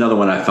that's another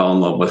one I fell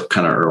in love with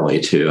kind of early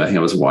too. I think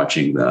I was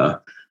watching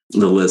the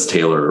Liz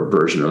Taylor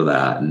version of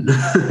that,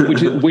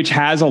 which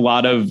has a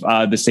lot of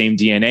the same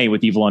DNA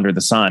with Evil Under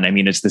the Sun. I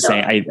mean, it's the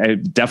same. I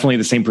definitely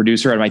the same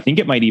producer, and I think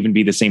it might even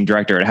be the same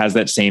director. It has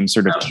that same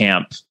sort of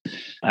camp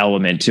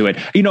element to it.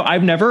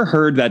 I've never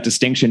heard that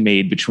distinction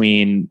made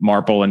between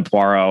Marple and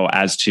Poirot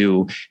as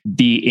to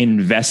the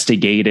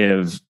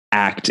investigative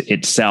act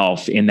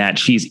itself, in that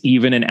she's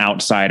even an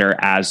outsider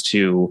as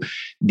to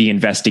the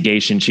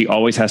investigation. She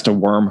always has to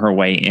worm her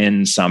way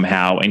in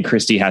somehow, and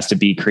Christie has to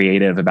be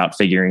creative about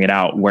figuring it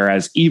out.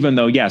 Whereas even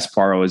though, yes,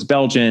 Poirot is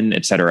Belgian,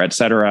 et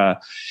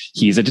cetera,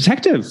 he's a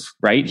detective,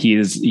 right? He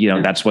is,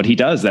 that's what he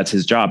does. That's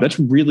his job. That's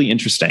really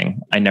interesting.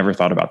 I never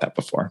thought about that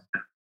before.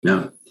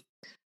 No.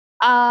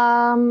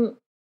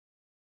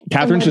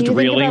 Catherine's just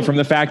reeling from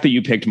the fact that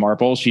you picked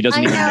Marple. She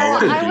doesn't even know what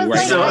to do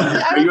right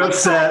now. Are you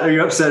upset? Are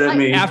you upset at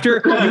me?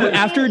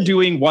 After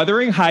doing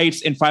Wuthering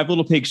Heights and Five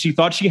Little Pigs, she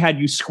thought she had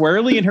you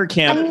squarely in her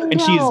camp,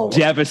 and she's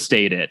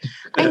devastated.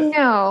 I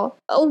know.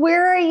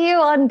 Where are you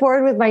on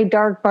board with my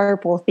dark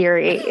Marple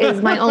theory?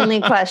 Is my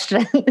only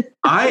question.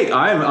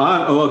 I'm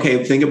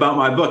okay. Think about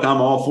my book.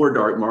 I'm all for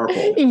dark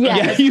Marple.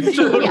 Yes. Yeah, you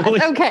totally,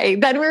 yes. Okay,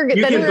 then we're good.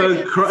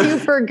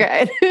 Super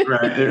good.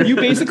 Right. You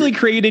basically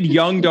created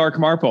young dark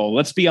Marple.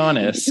 Let's be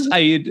honest.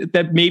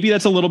 Maybe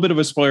that's a little bit of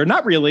a spoiler.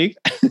 Not really.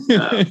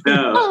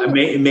 No.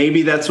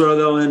 Maybe that's where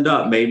they'll end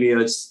up. Maybe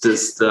it's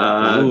just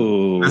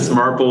Miss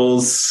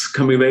Marple's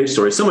coming of age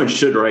story. Someone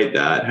should write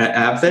that.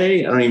 Have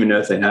they? I don't even know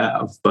if they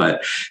have,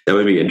 but that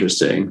would be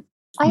interesting.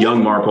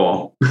 Young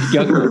Marple.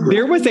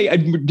 There was a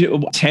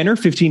 10 or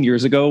 15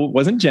 years ago,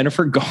 wasn't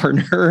Jennifer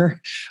Garner?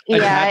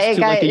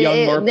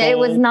 It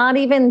was not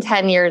even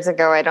 10 years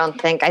ago, I don't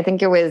think. I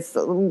think it was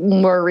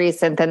more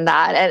recent than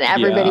that. And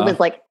everybody was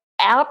like,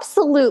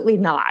 absolutely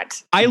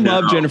not. I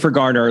love Jennifer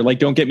Garner. Like,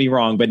 don't get me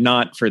wrong, but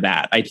not for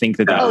that. I think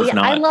that was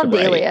not. I loved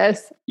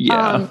Alias.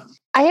 Yeah.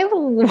 I have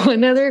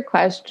one other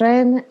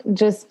question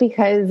just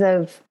because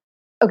of,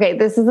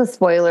 this is a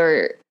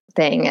spoiler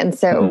thing. And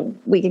so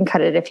we can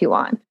cut it if you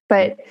want.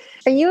 But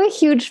are you a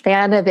huge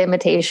fan of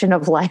Imitation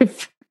of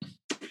Life?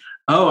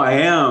 Oh, I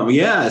am.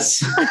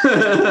 Yes.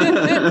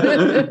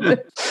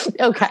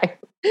 Okay.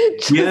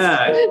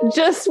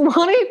 Just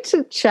wanted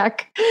to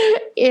check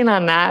in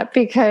on that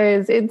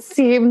because it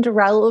seemed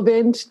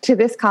relevant to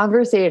this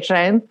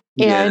conversation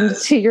and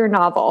to your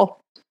novel.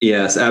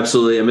 Yes,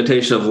 absolutely.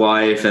 Imitation of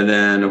Life. And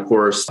then, of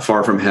course,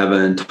 Far From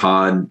Heaven,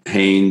 Todd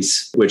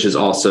Haynes, which is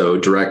also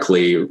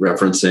directly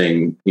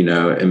referencing,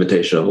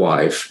 Imitation of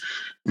Life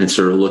and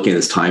sort of looking at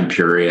this time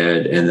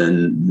period. And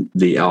then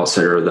The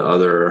Outsider, the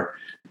other,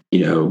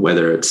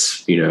 whether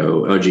it's,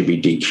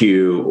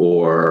 LGBTQ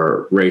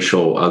or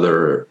racial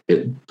other,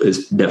 it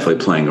is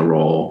definitely playing a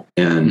role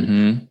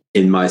in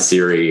my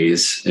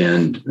series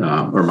and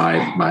or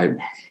my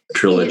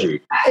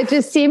trilogy. It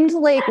just seemed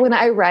like when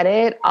I read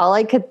it, all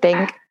I could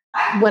think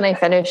when I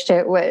finished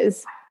it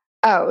was,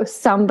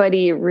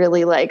 somebody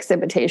really likes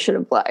Imitation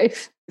of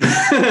Life.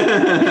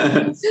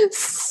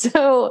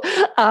 So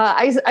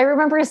I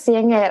remember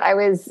seeing it. I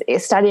was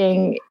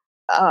studying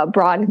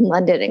abroad in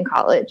London in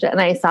college,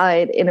 and I saw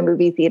it in a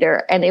movie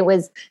theater, and it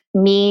was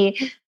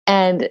me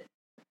and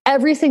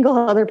every single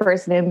other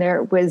person in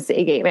there was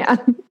a gay man.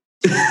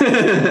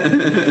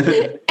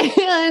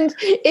 And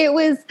it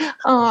was,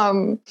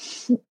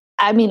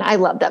 I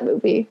love that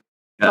movie,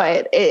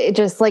 but it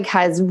just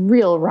has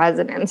real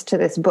resonance to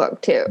this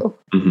book too.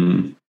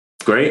 Mm-hmm.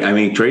 Great.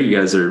 Great. You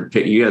guys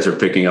are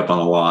picking up on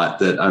a lot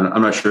that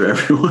I'm not sure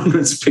everyone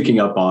was picking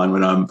up on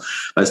when I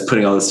was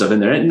putting all this stuff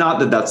in there. And not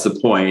that that's the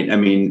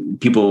point.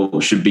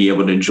 People should be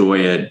able to enjoy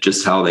it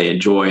just how they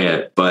enjoy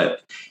it.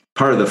 But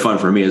part of the fun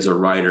for me as a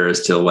writer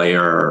is to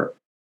layer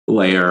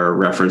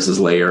references,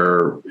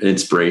 layer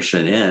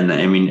inspiration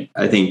in.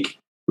 I think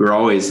we're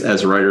always,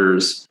 as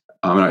writers,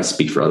 I'm not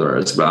speak for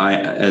others,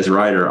 but as a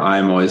writer,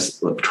 I'm always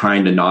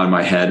trying to nod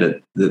my head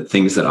at the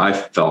things that I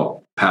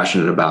felt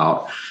passionate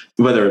about,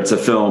 whether it's a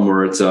film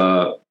or it's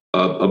a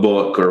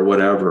book or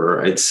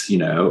whatever. It's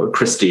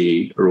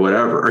Christie or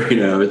whatever.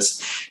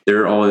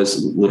 There are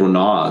always little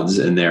nods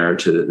in there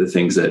to the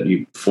things that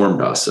you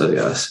formed us, I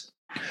guess.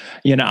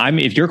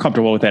 If you're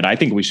comfortable with it, I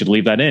think we should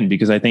leave that in,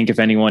 because I think if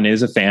anyone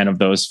is a fan of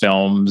those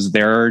films,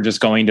 they're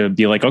just going to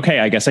be like, okay,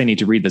 I guess I need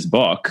to read this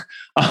book.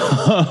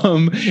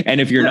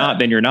 And if you're not,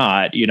 then you're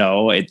not.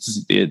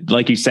 It's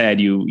like you said,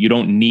 you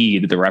don't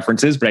need the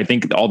references, but I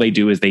think all they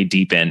do is they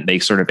deepen, they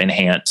sort of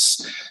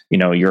enhance,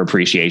 your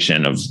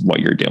appreciation of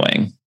what you're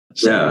doing.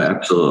 So, yeah,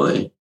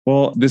 absolutely.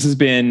 Well, this has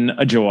been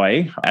a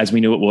joy, as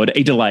we knew it would,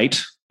 a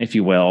delight, if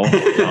you will,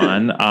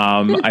 John.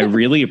 I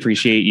really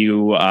appreciate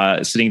you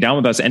sitting down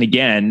with us. And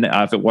again,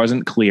 if it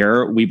wasn't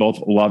clear, we both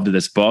loved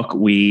this book.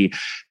 We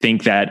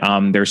think that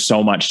there's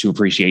so much to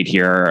appreciate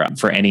here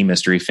for any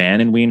mystery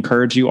fan. And we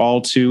encourage you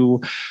all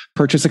to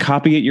purchase a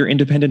copy at your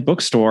independent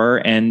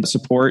bookstore and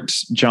support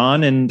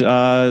John and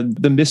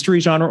the mystery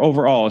genre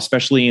overall,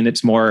 especially in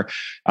its more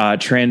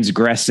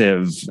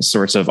transgressive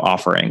sorts of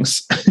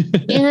offerings.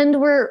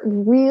 And we're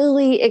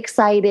really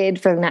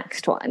excited for the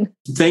next one.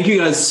 Thank you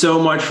guys so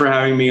much for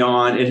having me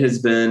on. It has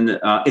been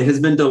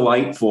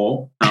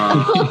delightful.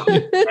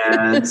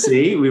 And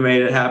see, we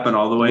made it happen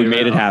all the way. We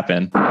made it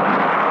happen.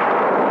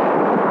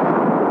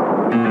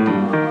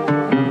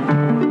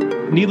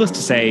 Needless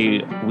to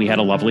say, we had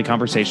a lovely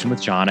conversation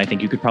with John. I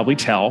think you could probably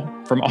tell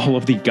from all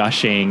of the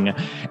gushing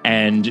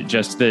and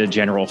just the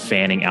general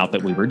fanning out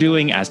that we were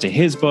doing as to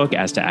his book,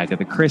 as to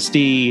Agatha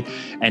Christie,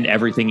 and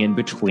everything in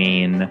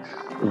between.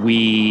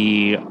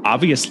 We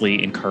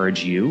obviously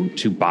encourage you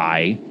to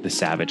buy The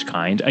Savage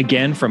Kind,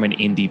 again, from an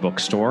indie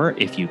bookstore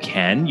if you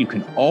can. You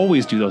can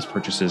always do those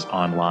purchases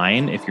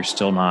online if you're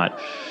still not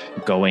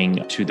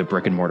going to the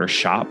brick and mortar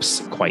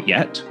shops quite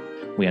yet.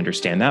 We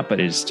understand that, but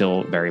it is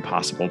still very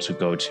possible to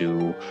go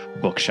to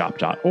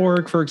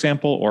bookshop.org, for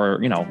example, or,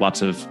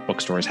 lots of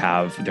bookstores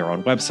have their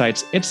own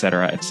websites, et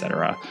cetera, et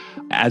cetera.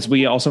 As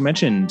we also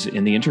mentioned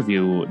in the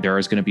interview, there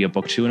is going to be a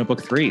book 2 and a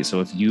book 3.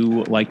 So if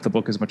you like the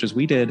book as much as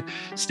we did,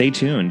 stay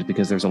tuned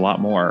because there's a lot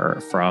more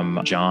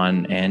from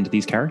John and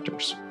these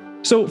characters.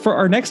 So for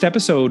our next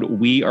episode,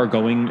 we are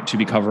going to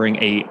be covering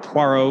a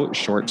Poirot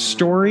short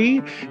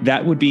story.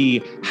 That would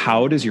be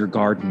How Does Your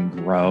Garden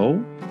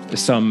Grow?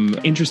 Some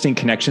interesting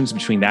connections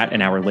between that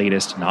and our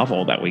latest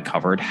novel that we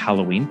covered,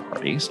 Halloween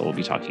Party. So we'll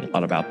be talking a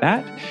lot about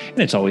that.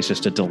 And it's always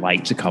just a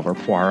delight to cover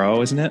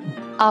Poirot, isn't it?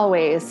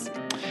 Always.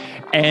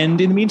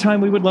 And in the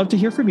meantime, we would love to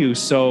hear from you.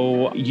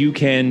 So you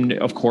can,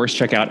 of course,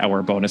 check out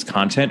our bonus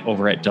content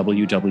over at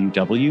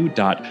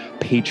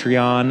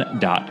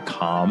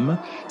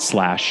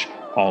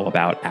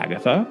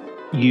www.patreon.com/allaboutagatha.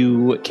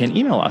 You can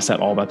email us at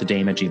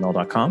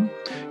allaboutthedame@gmail.com.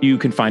 You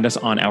can find us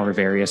on our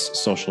various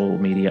social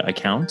media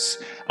accounts.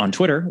 On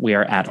Twitter, we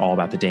are at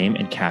allaboutthedame,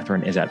 and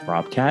Catherine is at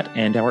robcat,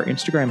 and our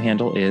Instagram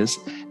handle is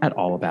at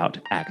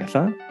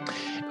allaboutagatha.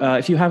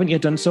 If you haven't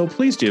yet done so,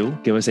 please do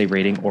give us a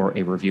rating or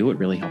a review. It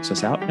really helps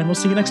us out, and we'll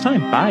see you next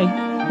time. Bye.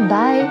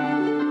 Bye.